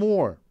even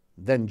more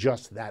than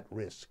just that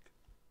risk.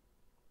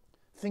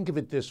 Think of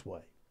it this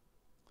way.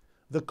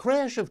 The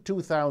crash of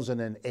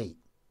 2008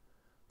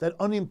 that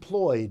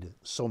unemployed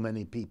so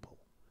many people,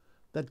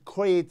 that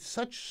creates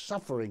such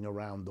suffering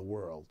around the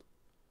world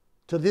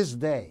to this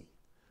day,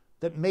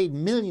 that made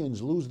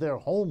millions lose their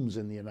homes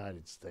in the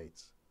United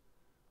States,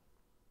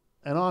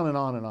 and on and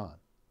on and on.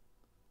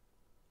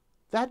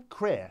 That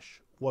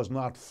crash was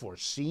not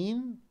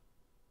foreseen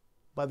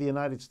by the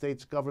United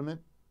States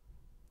government.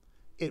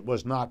 It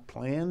was not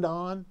planned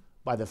on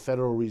by the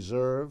Federal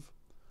Reserve.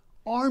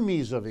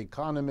 Armies of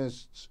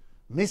economists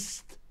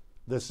missed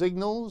the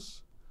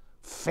signals,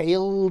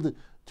 failed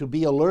to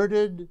be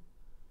alerted,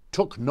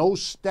 took no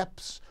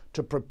steps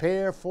to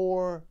prepare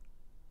for,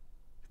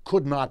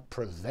 could not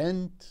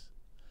prevent,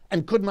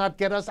 and could not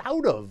get us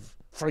out of,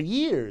 for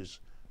years,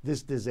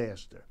 this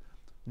disaster.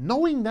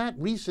 Knowing that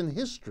recent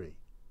history,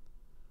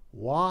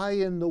 why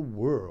in the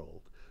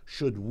world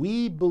should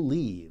we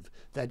believe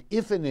that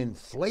if an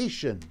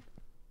inflation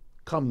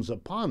comes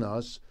upon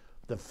us,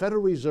 the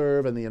Federal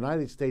Reserve and the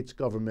United States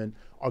government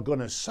are going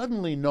to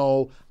suddenly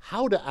know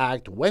how to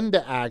act, when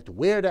to act,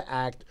 where to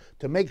act,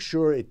 to make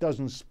sure it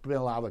doesn't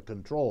spill out of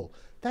control?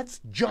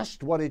 That's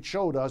just what it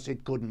showed us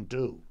it couldn't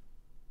do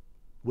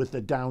with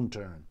the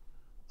downturn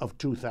of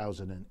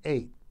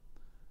 2008.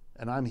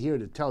 And I'm here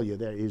to tell you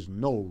there is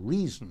no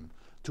reason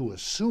to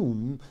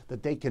assume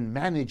that they can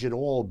manage it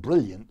all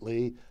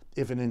brilliantly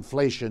if an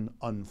inflation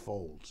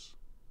unfolds.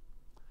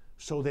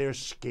 So they're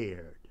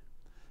scared.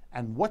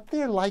 And what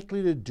they're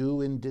likely to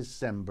do in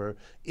December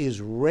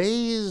is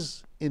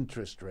raise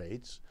interest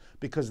rates,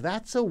 because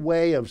that's a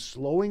way of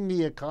slowing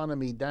the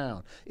economy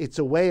down. It's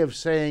a way of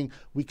saying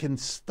we can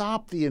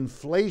stop the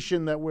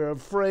inflation that we're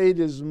afraid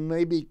is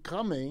maybe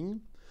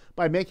coming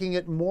by making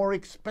it more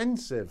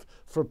expensive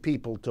for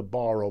people to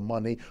borrow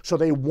money, so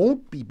they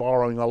won't be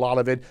borrowing a lot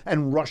of it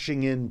and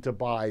rushing in to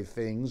buy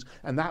things,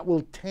 and that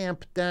will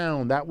tamp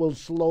down, that will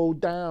slow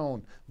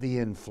down the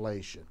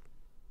inflation.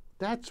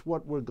 That's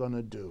what we're going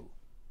to do.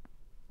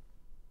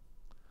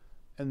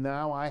 And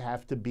now I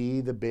have to be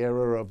the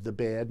bearer of the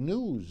bad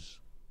news.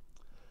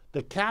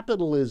 The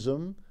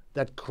capitalism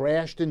that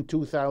crashed in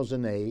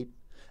 2008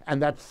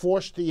 and that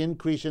forced the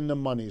increase in the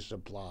money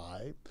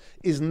supply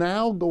is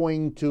now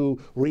going to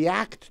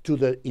react to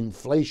the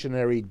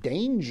inflationary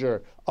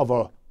danger of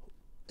an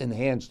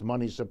enhanced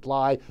money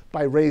supply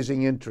by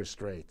raising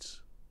interest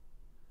rates.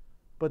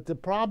 But the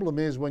problem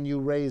is, when you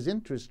raise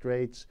interest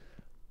rates,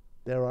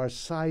 there are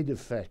side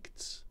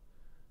effects.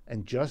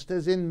 And just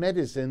as in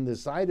medicine, the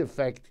side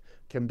effect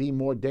can be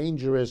more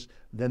dangerous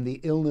than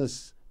the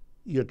illness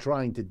you're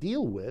trying to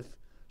deal with,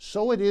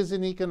 so it is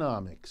in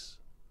economics,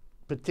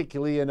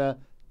 particularly in a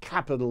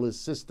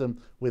capitalist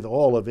system with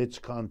all of its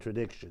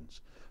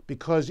contradictions.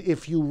 Because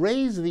if you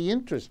raise the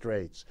interest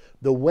rates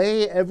the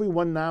way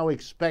everyone now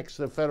expects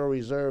the Federal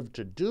Reserve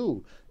to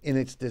do in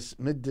its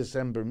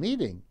mid-December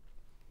meeting,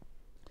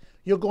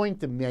 you're going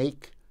to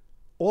make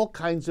all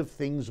kinds of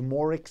things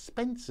more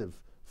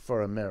expensive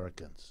for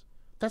Americans.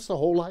 That's the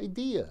whole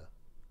idea.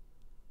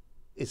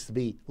 It's to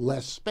be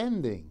less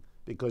spending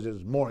because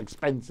it's more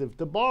expensive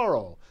to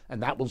borrow,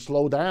 and that will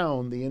slow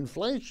down the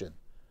inflation.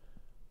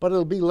 But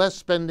it'll be less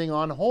spending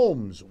on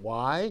homes.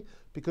 Why?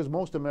 Because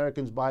most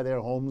Americans buy their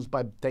homes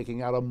by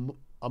taking out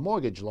a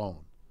mortgage loan.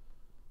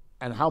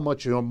 And how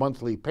much your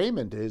monthly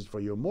payment is for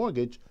your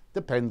mortgage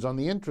depends on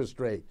the interest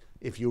rate.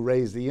 If you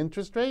raise the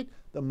interest rate,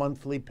 the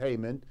monthly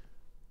payment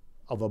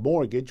of a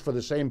mortgage for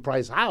the same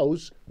price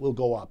house will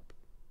go up.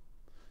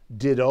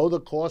 Ditto the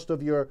cost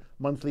of your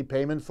monthly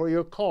payment for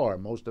your car.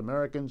 Most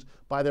Americans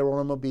buy their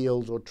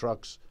automobiles or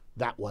trucks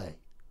that way.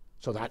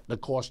 So that the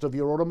cost of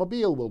your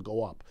automobile will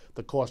go up.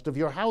 The cost of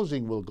your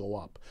housing will go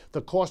up.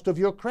 The cost of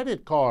your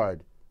credit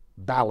card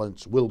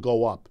balance will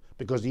go up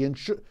because the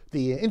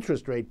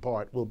interest rate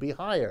part will be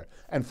higher.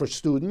 And for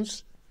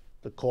students,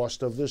 the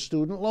cost of the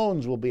student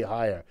loans will be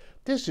higher.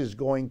 This is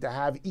going to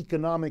have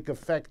economic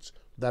effects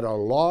that are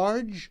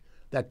large,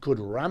 that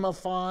could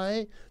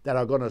ramify, that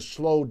are going to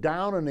slow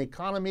down an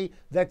economy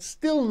that's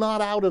still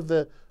not out of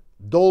the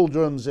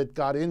doldrums it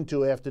got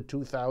into after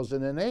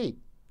 2008.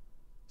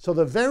 So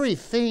the very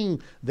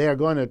thing they're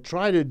going to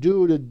try to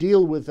do to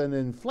deal with an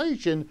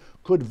inflation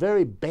could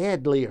very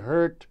badly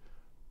hurt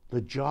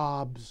the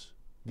jobs,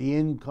 the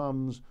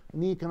incomes,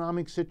 and the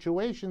economic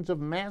situations of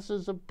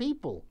masses of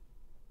people.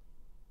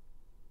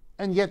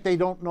 And yet they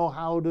don't know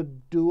how to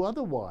do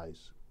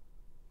otherwise.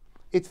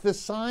 It's the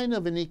sign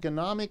of an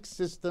economic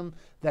system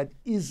that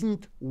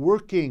isn't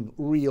working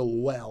real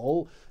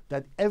well,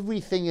 that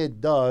everything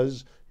it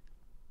does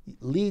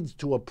leads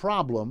to a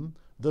problem,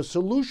 the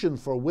solution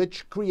for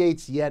which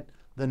creates yet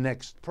the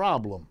next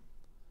problem.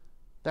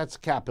 That's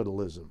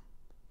capitalism.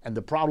 And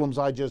the problems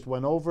I just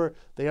went over,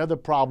 they are the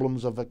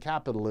problems of a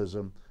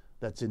capitalism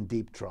that's in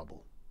deep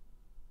trouble.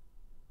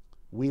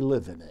 We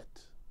live in it.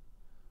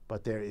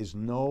 But there is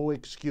no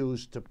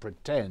excuse to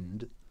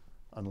pretend,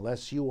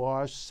 unless you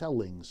are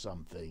selling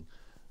something,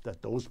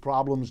 that those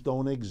problems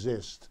don't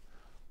exist.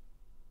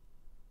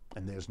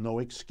 And there's no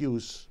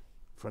excuse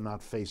for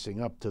not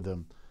facing up to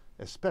them,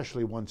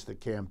 especially once the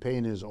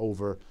campaign is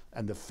over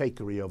and the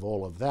fakery of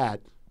all of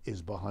that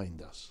is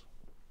behind us.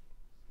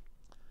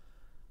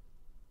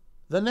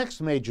 The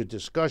next major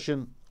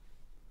discussion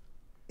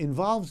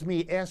involves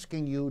me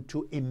asking you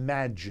to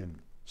imagine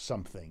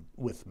something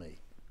with me.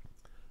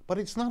 But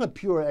it's not a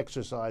pure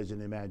exercise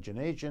in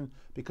imagination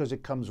because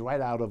it comes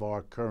right out of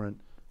our current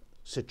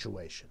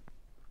situation.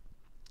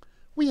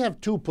 We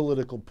have two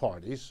political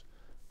parties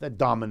that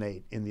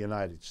dominate in the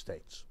United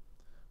States,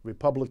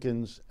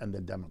 Republicans and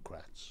the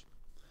Democrats.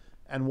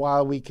 And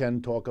while we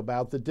can talk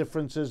about the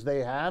differences they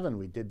have, and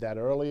we did that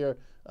earlier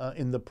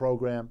in the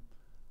program,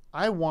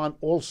 I want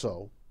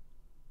also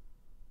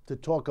to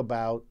talk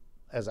about,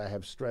 as I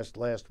have stressed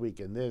last week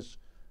in this,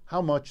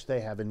 how much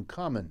they have in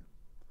common,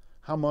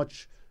 how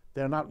much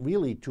they're not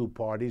really two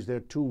parties, they're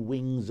two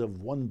wings of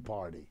one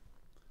party.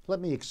 Let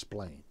me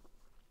explain.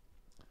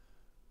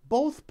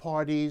 Both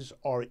parties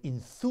are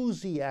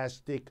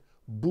enthusiastic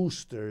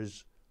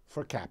boosters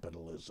for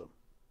capitalism.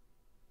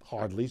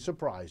 Hardly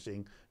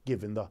surprising,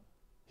 given the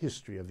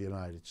history of the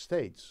United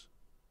States.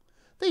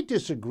 They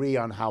disagree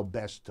on how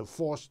best to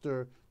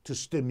foster, to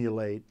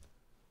stimulate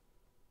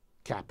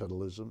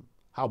capitalism,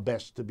 how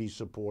best to be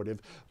supportive.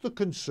 The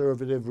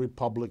conservative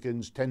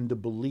Republicans tend to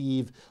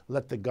believe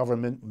let the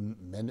government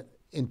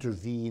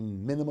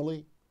intervene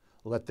minimally,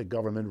 let the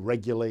government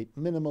regulate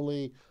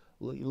minimally,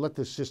 let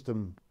the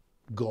system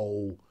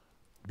go,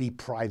 be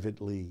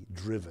privately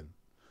driven.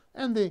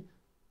 And the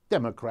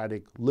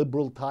Democratic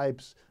liberal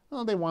types,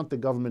 well, they want the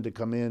government to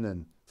come in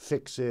and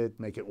fix it,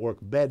 make it work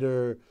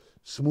better,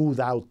 smooth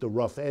out the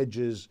rough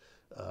edges,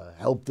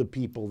 help the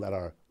people that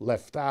are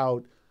left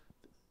out,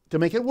 to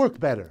make it work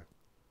better.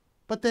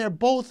 But they're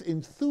both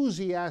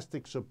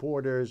enthusiastic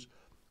supporters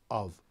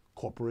of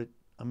corporate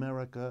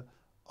America,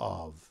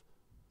 of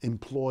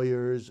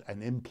employers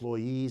and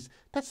employees.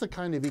 That's the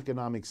kind of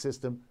economic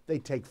system they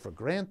take for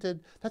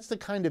granted. That's the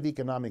kind of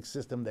economic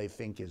system they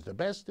think is the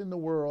best in the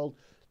world.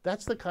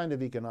 That's the kind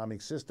of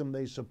economic system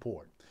they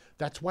support.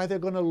 That's why they're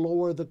going to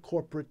lower the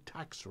corporate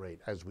tax rate,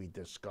 as we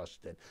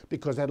discussed it,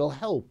 because that'll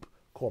help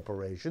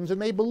corporations,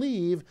 and they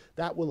believe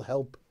that will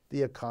help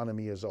the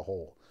economy as a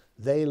whole.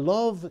 They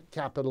love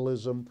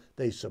capitalism,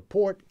 they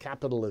support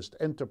capitalist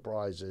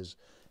enterprises,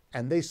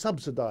 and they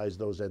subsidize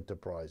those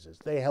enterprises.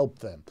 They help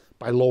them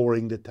by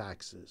lowering the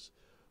taxes,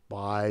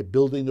 by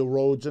building the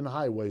roads and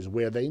highways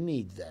where they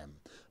need them,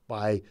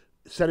 by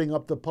setting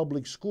up the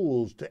public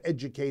schools to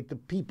educate the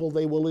people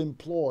they will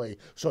employ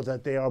so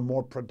that they are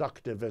more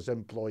productive as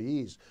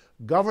employees.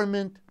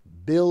 Government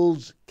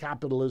builds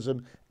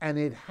capitalism, and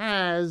it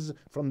has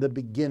from the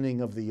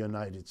beginning of the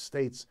United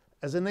States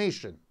as a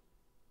nation.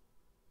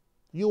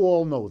 You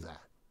all know that.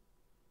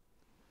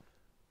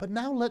 But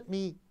now let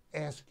me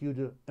ask you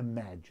to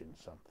imagine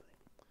something.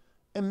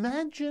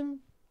 Imagine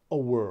a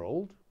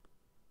world,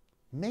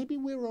 maybe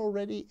we're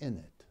already in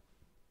it,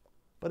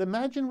 but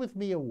imagine with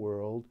me a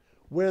world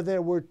where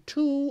there were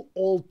two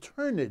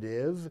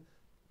alternative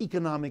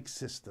economic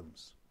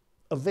systems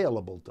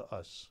available to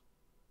us,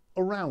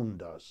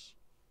 around us.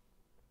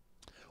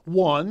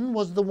 One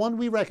was the one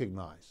we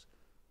recognize,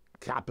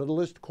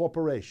 capitalist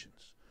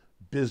corporations,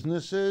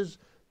 businesses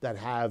that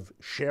have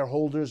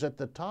shareholders at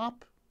the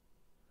top,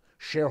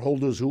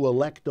 shareholders who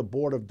elect a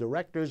board of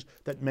directors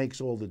that makes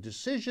all the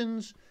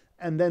decisions,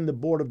 and then the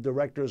board of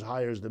directors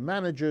hires the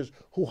managers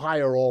who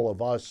hire all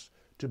of us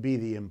to be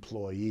the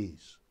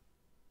employees.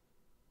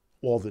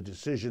 All the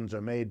decisions are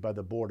made by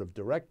the board of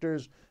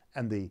directors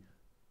and the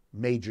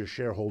major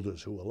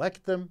shareholders who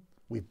elect them.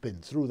 We've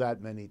been through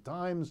that many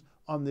times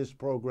on this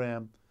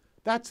program.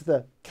 That's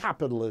the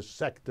capitalist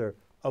sector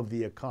of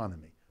the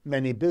economy.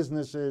 Many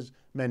businesses,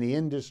 many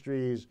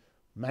industries,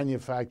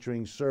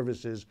 manufacturing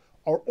services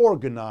are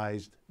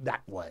organized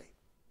that way.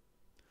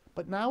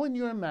 But now in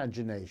your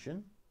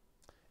imagination,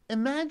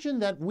 imagine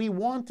that we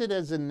wanted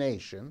as a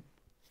nation,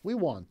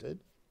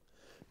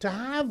 to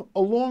have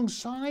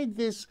alongside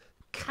this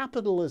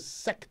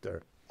capitalist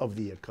sector of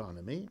the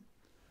economy,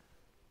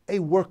 a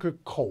worker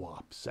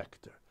co-op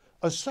sector,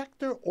 a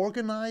sector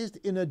organized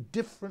in a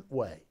different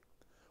way,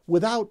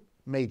 without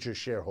major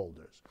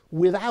shareholders,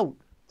 without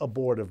a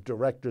board of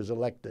directors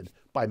elected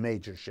by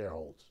major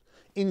shareholders.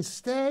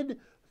 Instead,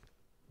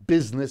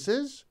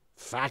 businesses,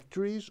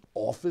 factories,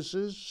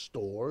 offices,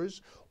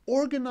 stores,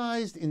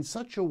 organized in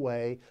such a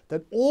way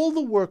that all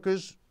the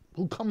workers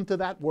who come to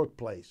that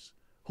workplace,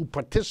 who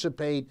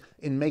participate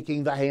in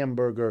making the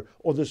hamburger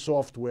or the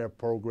software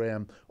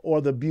program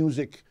or the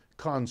music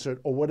concert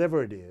or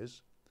whatever it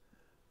is,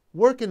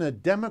 work in a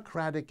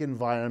democratic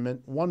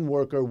environment, one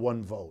worker,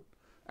 one vote.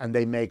 And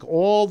they make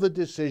all the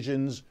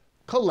decisions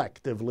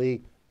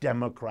collectively,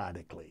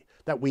 democratically.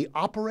 That we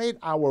operate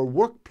our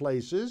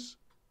workplaces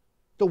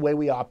the way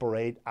we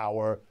operate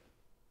our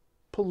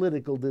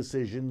political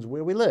decisions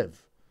where we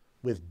live,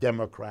 with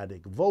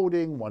democratic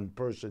voting, one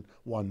person,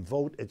 one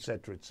vote,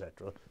 etc.,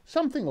 etc.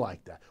 Something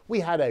like that.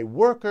 We had a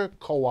worker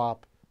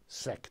co-op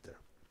sector.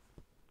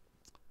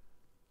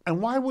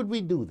 And why would we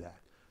do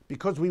that?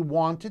 Because we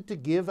wanted to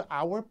give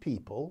our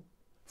people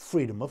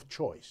freedom of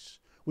choice.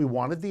 We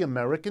wanted the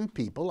American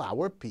people,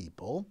 our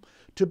people,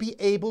 to be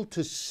able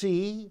to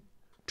see,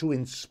 to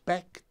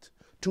inspect,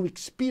 to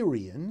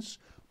experience,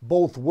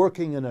 both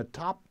working in a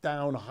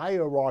top-down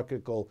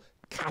hierarchical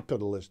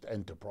capitalist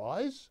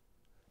enterprise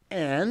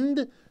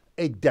and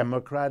a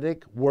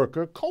democratic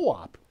worker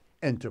co-op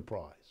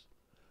enterprise.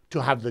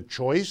 To have the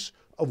choice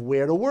of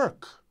where to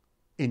work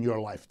in your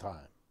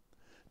lifetime.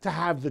 To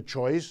have the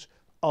choice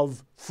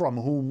of from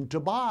whom to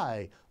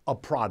buy a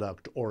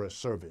product or a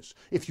service.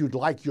 If you'd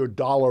like your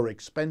dollar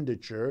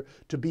expenditure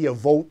to be a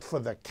vote for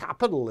the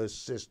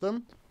capitalist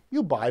system,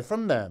 you buy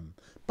from them.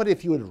 But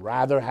if you would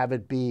rather have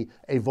it be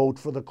a vote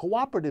for the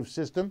cooperative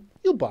system,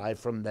 you buy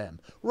from them.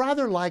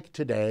 Rather like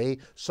today,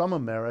 some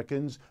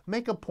Americans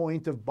make a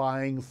point of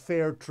buying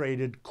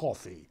fair-traded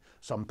coffee,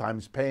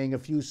 sometimes paying a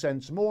few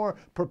cents more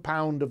per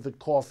pound of the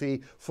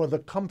coffee for the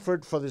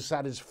comfort, for the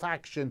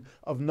satisfaction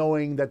of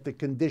knowing that the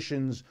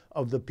conditions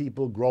of the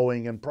people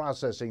growing and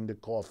processing the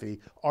coffee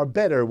are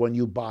better when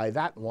you buy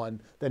that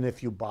one than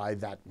if you buy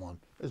that one,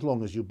 as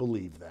long as you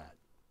believe that.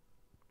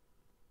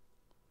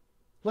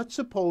 Let's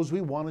suppose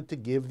we wanted to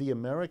give the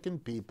American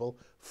people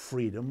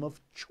freedom of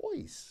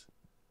choice,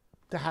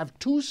 to have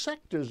two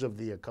sectors of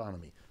the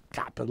economy,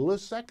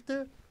 capitalist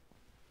sector,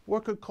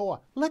 worker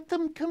co-op. Let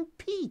them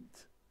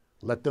compete.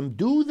 Let them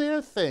do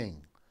their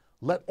thing.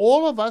 Let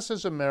all of us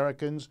as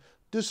Americans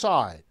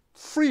decide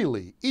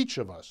freely, each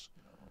of us,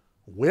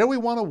 where we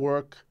want to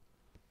work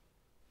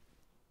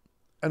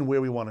and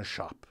where we want to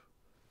shop.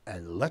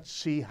 And let's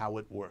see how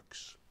it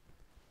works.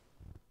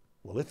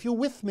 Well, if you're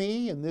with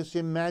me in this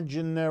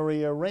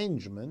imaginary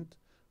arrangement,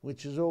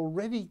 which is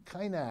already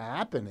kind of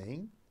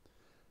happening,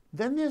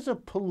 then there's a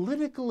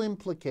political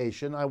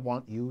implication I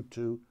want you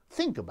to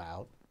think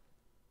about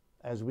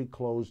as we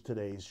close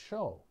today's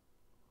show.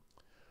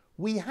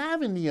 We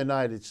have in the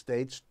United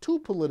States two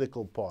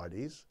political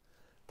parties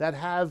that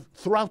have,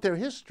 throughout their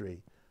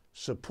history,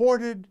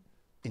 supported,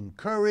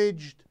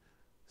 encouraged,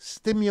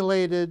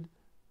 stimulated,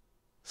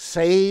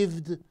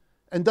 saved,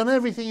 and done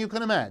everything you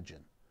can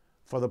imagine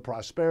for the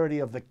prosperity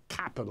of the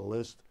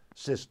capitalist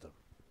system.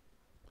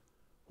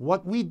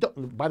 What we do,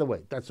 by the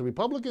way, that's the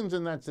Republicans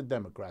and that's the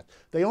Democrats.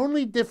 They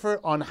only differ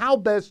on how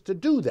best to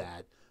do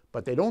that,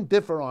 but they don't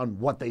differ on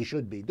what they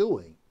should be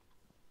doing.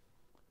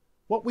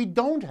 What we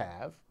don't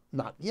have,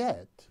 not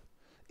yet,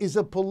 is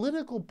a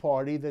political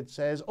party that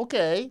says,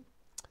 okay,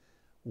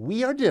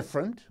 we are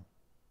different.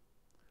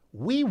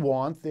 We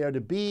want there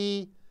to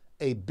be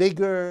a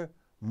bigger,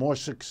 more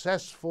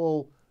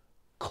successful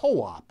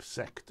co-op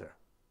sector.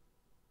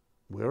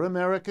 We're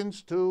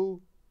Americans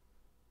too.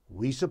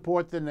 We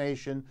support the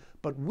nation,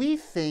 but we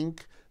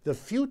think the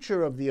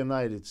future of the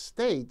United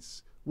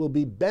States will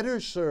be better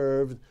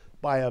served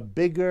by a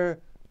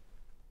bigger,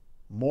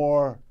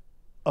 more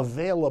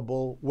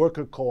available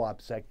worker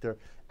co-op sector,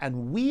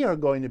 and we are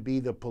going to be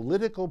the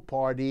political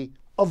party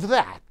of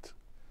that.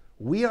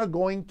 We are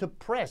going to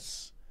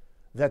press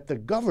that the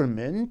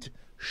government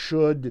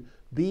should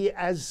be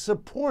as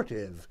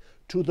supportive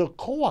to the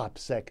co-op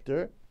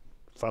sector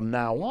from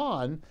now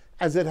on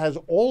as it has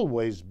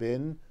always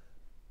been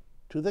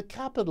to the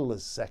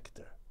capitalist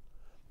sector.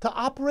 To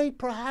operate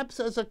perhaps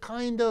as a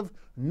kind of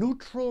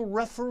neutral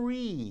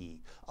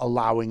referee,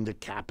 allowing the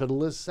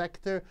capitalist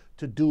sector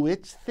to do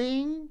its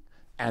thing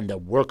and the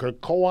worker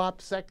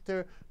co-op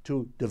sector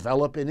to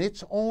develop in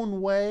its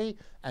own way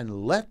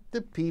and let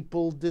the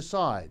people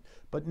decide.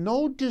 But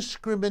no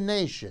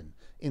discrimination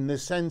in the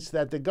sense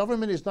that the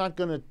government is not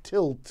going to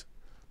tilt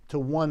to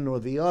one or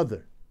the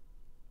other.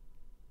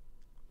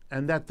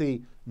 And that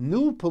the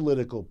new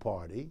political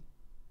party,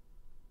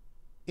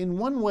 in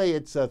one way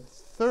it's a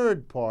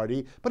third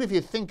party, but if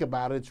you think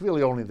about it, it's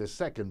really only the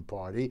second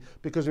party,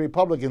 because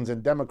Republicans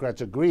and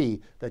Democrats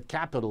agree that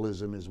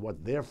capitalism is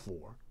what they're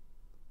for.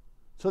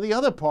 So the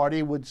other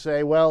party would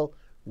say, well,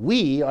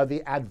 we are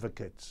the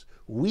advocates.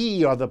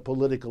 We are the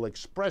political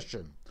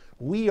expression.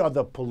 We are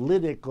the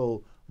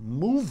political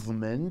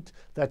movement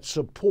that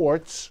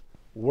supports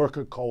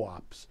worker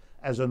co-ops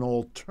as an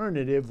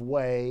alternative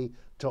way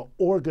to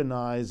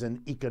organize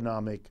an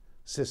economic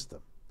system.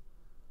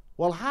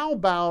 Well, how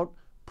about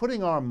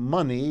putting our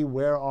money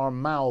where our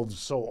mouths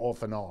so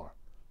often are?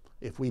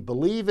 If we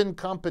believe in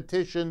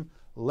competition,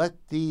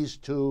 let these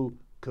two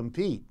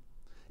compete.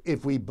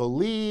 If we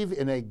believe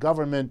in a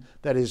government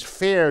that is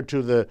fair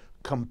to the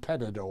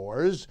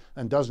competitors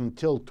and doesn't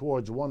tilt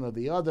towards one or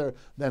the other,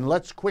 then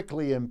let's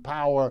quickly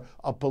empower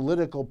a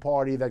political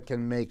party that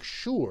can make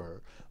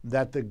sure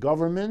that the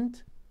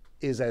government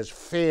is as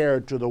fair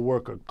to the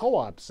worker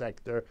co-op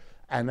sector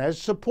and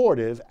as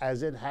supportive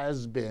as it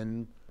has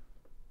been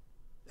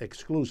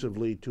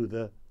exclusively to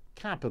the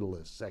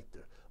capitalist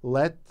sector.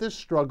 Let the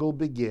struggle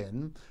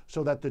begin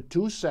so that the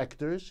two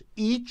sectors,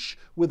 each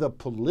with a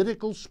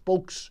political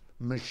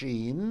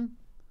spokesmachine,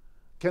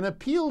 can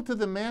appeal to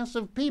the mass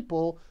of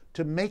people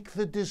to make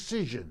the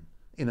decision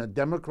in a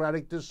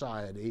democratic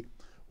society.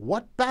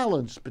 What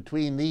balance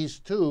between these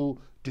two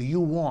do you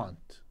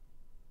want?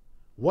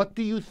 What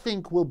do you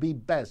think will be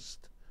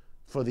best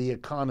for the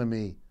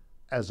economy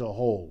as a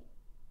whole?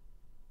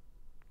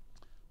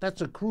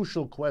 That's a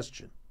crucial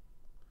question.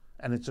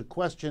 And it's a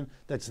question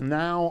that's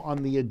now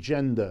on the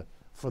agenda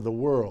for the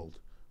world,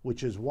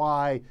 which is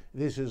why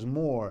this is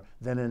more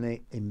than an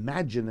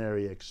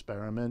imaginary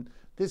experiment.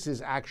 This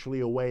is actually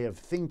a way of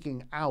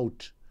thinking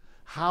out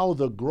how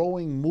the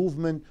growing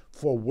movement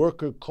for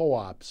worker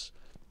co-ops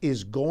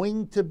is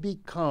going to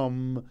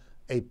become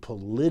a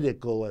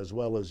political as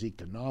well as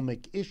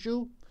economic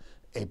issue,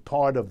 a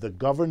part of the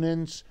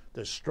governance,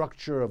 the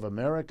structure of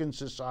American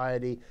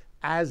society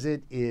as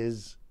it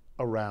is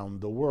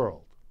around the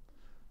world.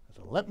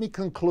 So let me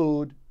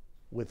conclude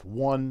with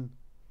one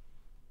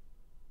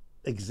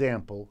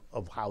example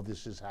of how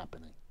this is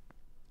happening.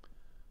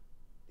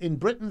 In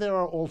Britain, there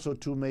are also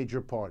two major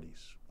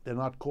parties. They're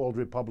not called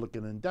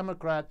Republican and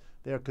Democrat,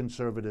 they're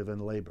Conservative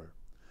and Labour.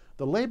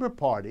 The Labour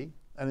Party,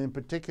 and in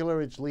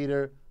particular its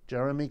leader,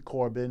 Jeremy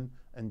Corbyn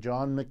and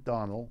John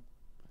McDonnell,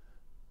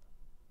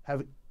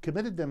 have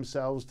committed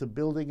themselves to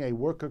building a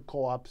worker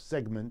co-op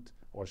segment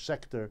or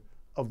sector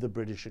of the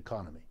British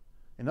economy.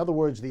 In other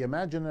words, the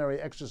imaginary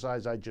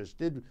exercise I just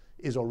did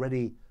is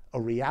already a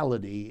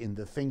reality in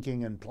the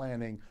thinking and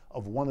planning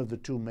of one of the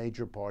two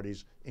major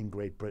parties in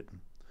Great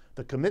Britain.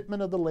 The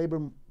commitment of the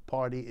Labour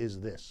Party is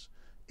this: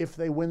 if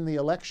they win the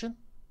election,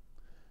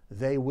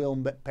 they will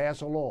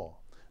pass a law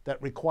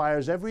that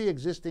requires every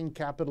existing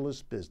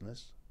capitalist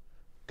business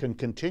can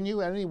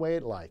continue any way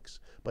it likes,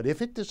 but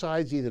if it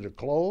decides either to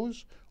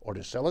close or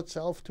to sell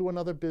itself to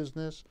another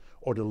business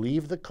or to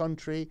leave the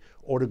country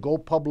or to go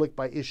public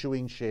by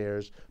issuing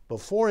shares,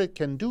 before it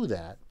can do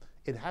that,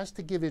 it has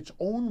to give its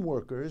own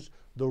workers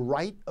the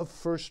right of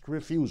first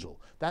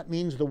refusal. That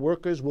means the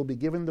workers will be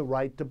given the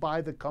right to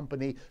buy the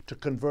company to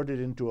convert it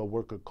into a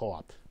worker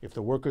co-op. If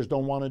the workers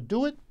don't want to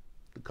do it,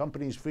 the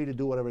company is free to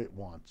do whatever it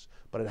wants.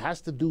 But it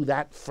has to do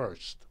that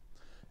first.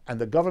 And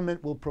the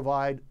government will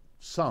provide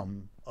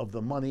some of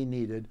the money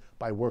needed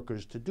by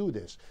workers to do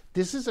this.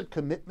 This is a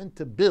commitment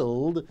to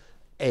build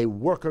a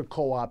worker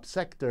co-op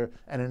sector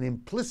and an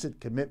implicit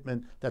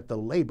commitment that the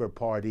Labour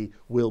Party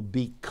will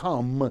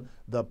become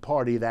the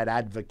party that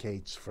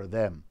advocates for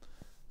them.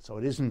 So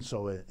it isn't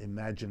so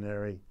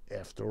imaginary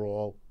after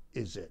all,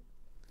 is it?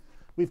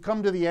 We've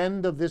come to the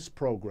end of this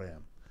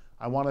program.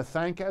 I want to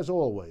thank, as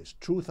always,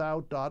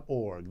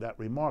 truthout.org, that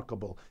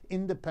remarkable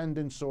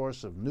independent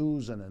source of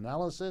news and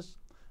analysis.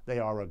 They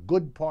are a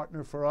good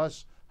partner for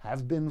us,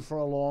 have been for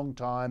a long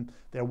time.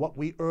 They're what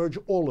we urge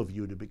all of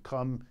you to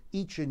become,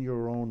 each in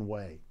your own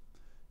way.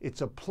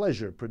 It's a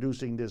pleasure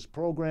producing this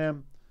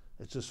program.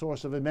 It's a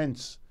source of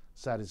immense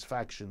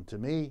satisfaction to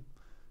me,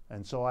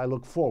 and so I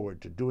look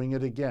forward to doing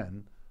it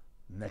again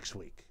next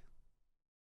week.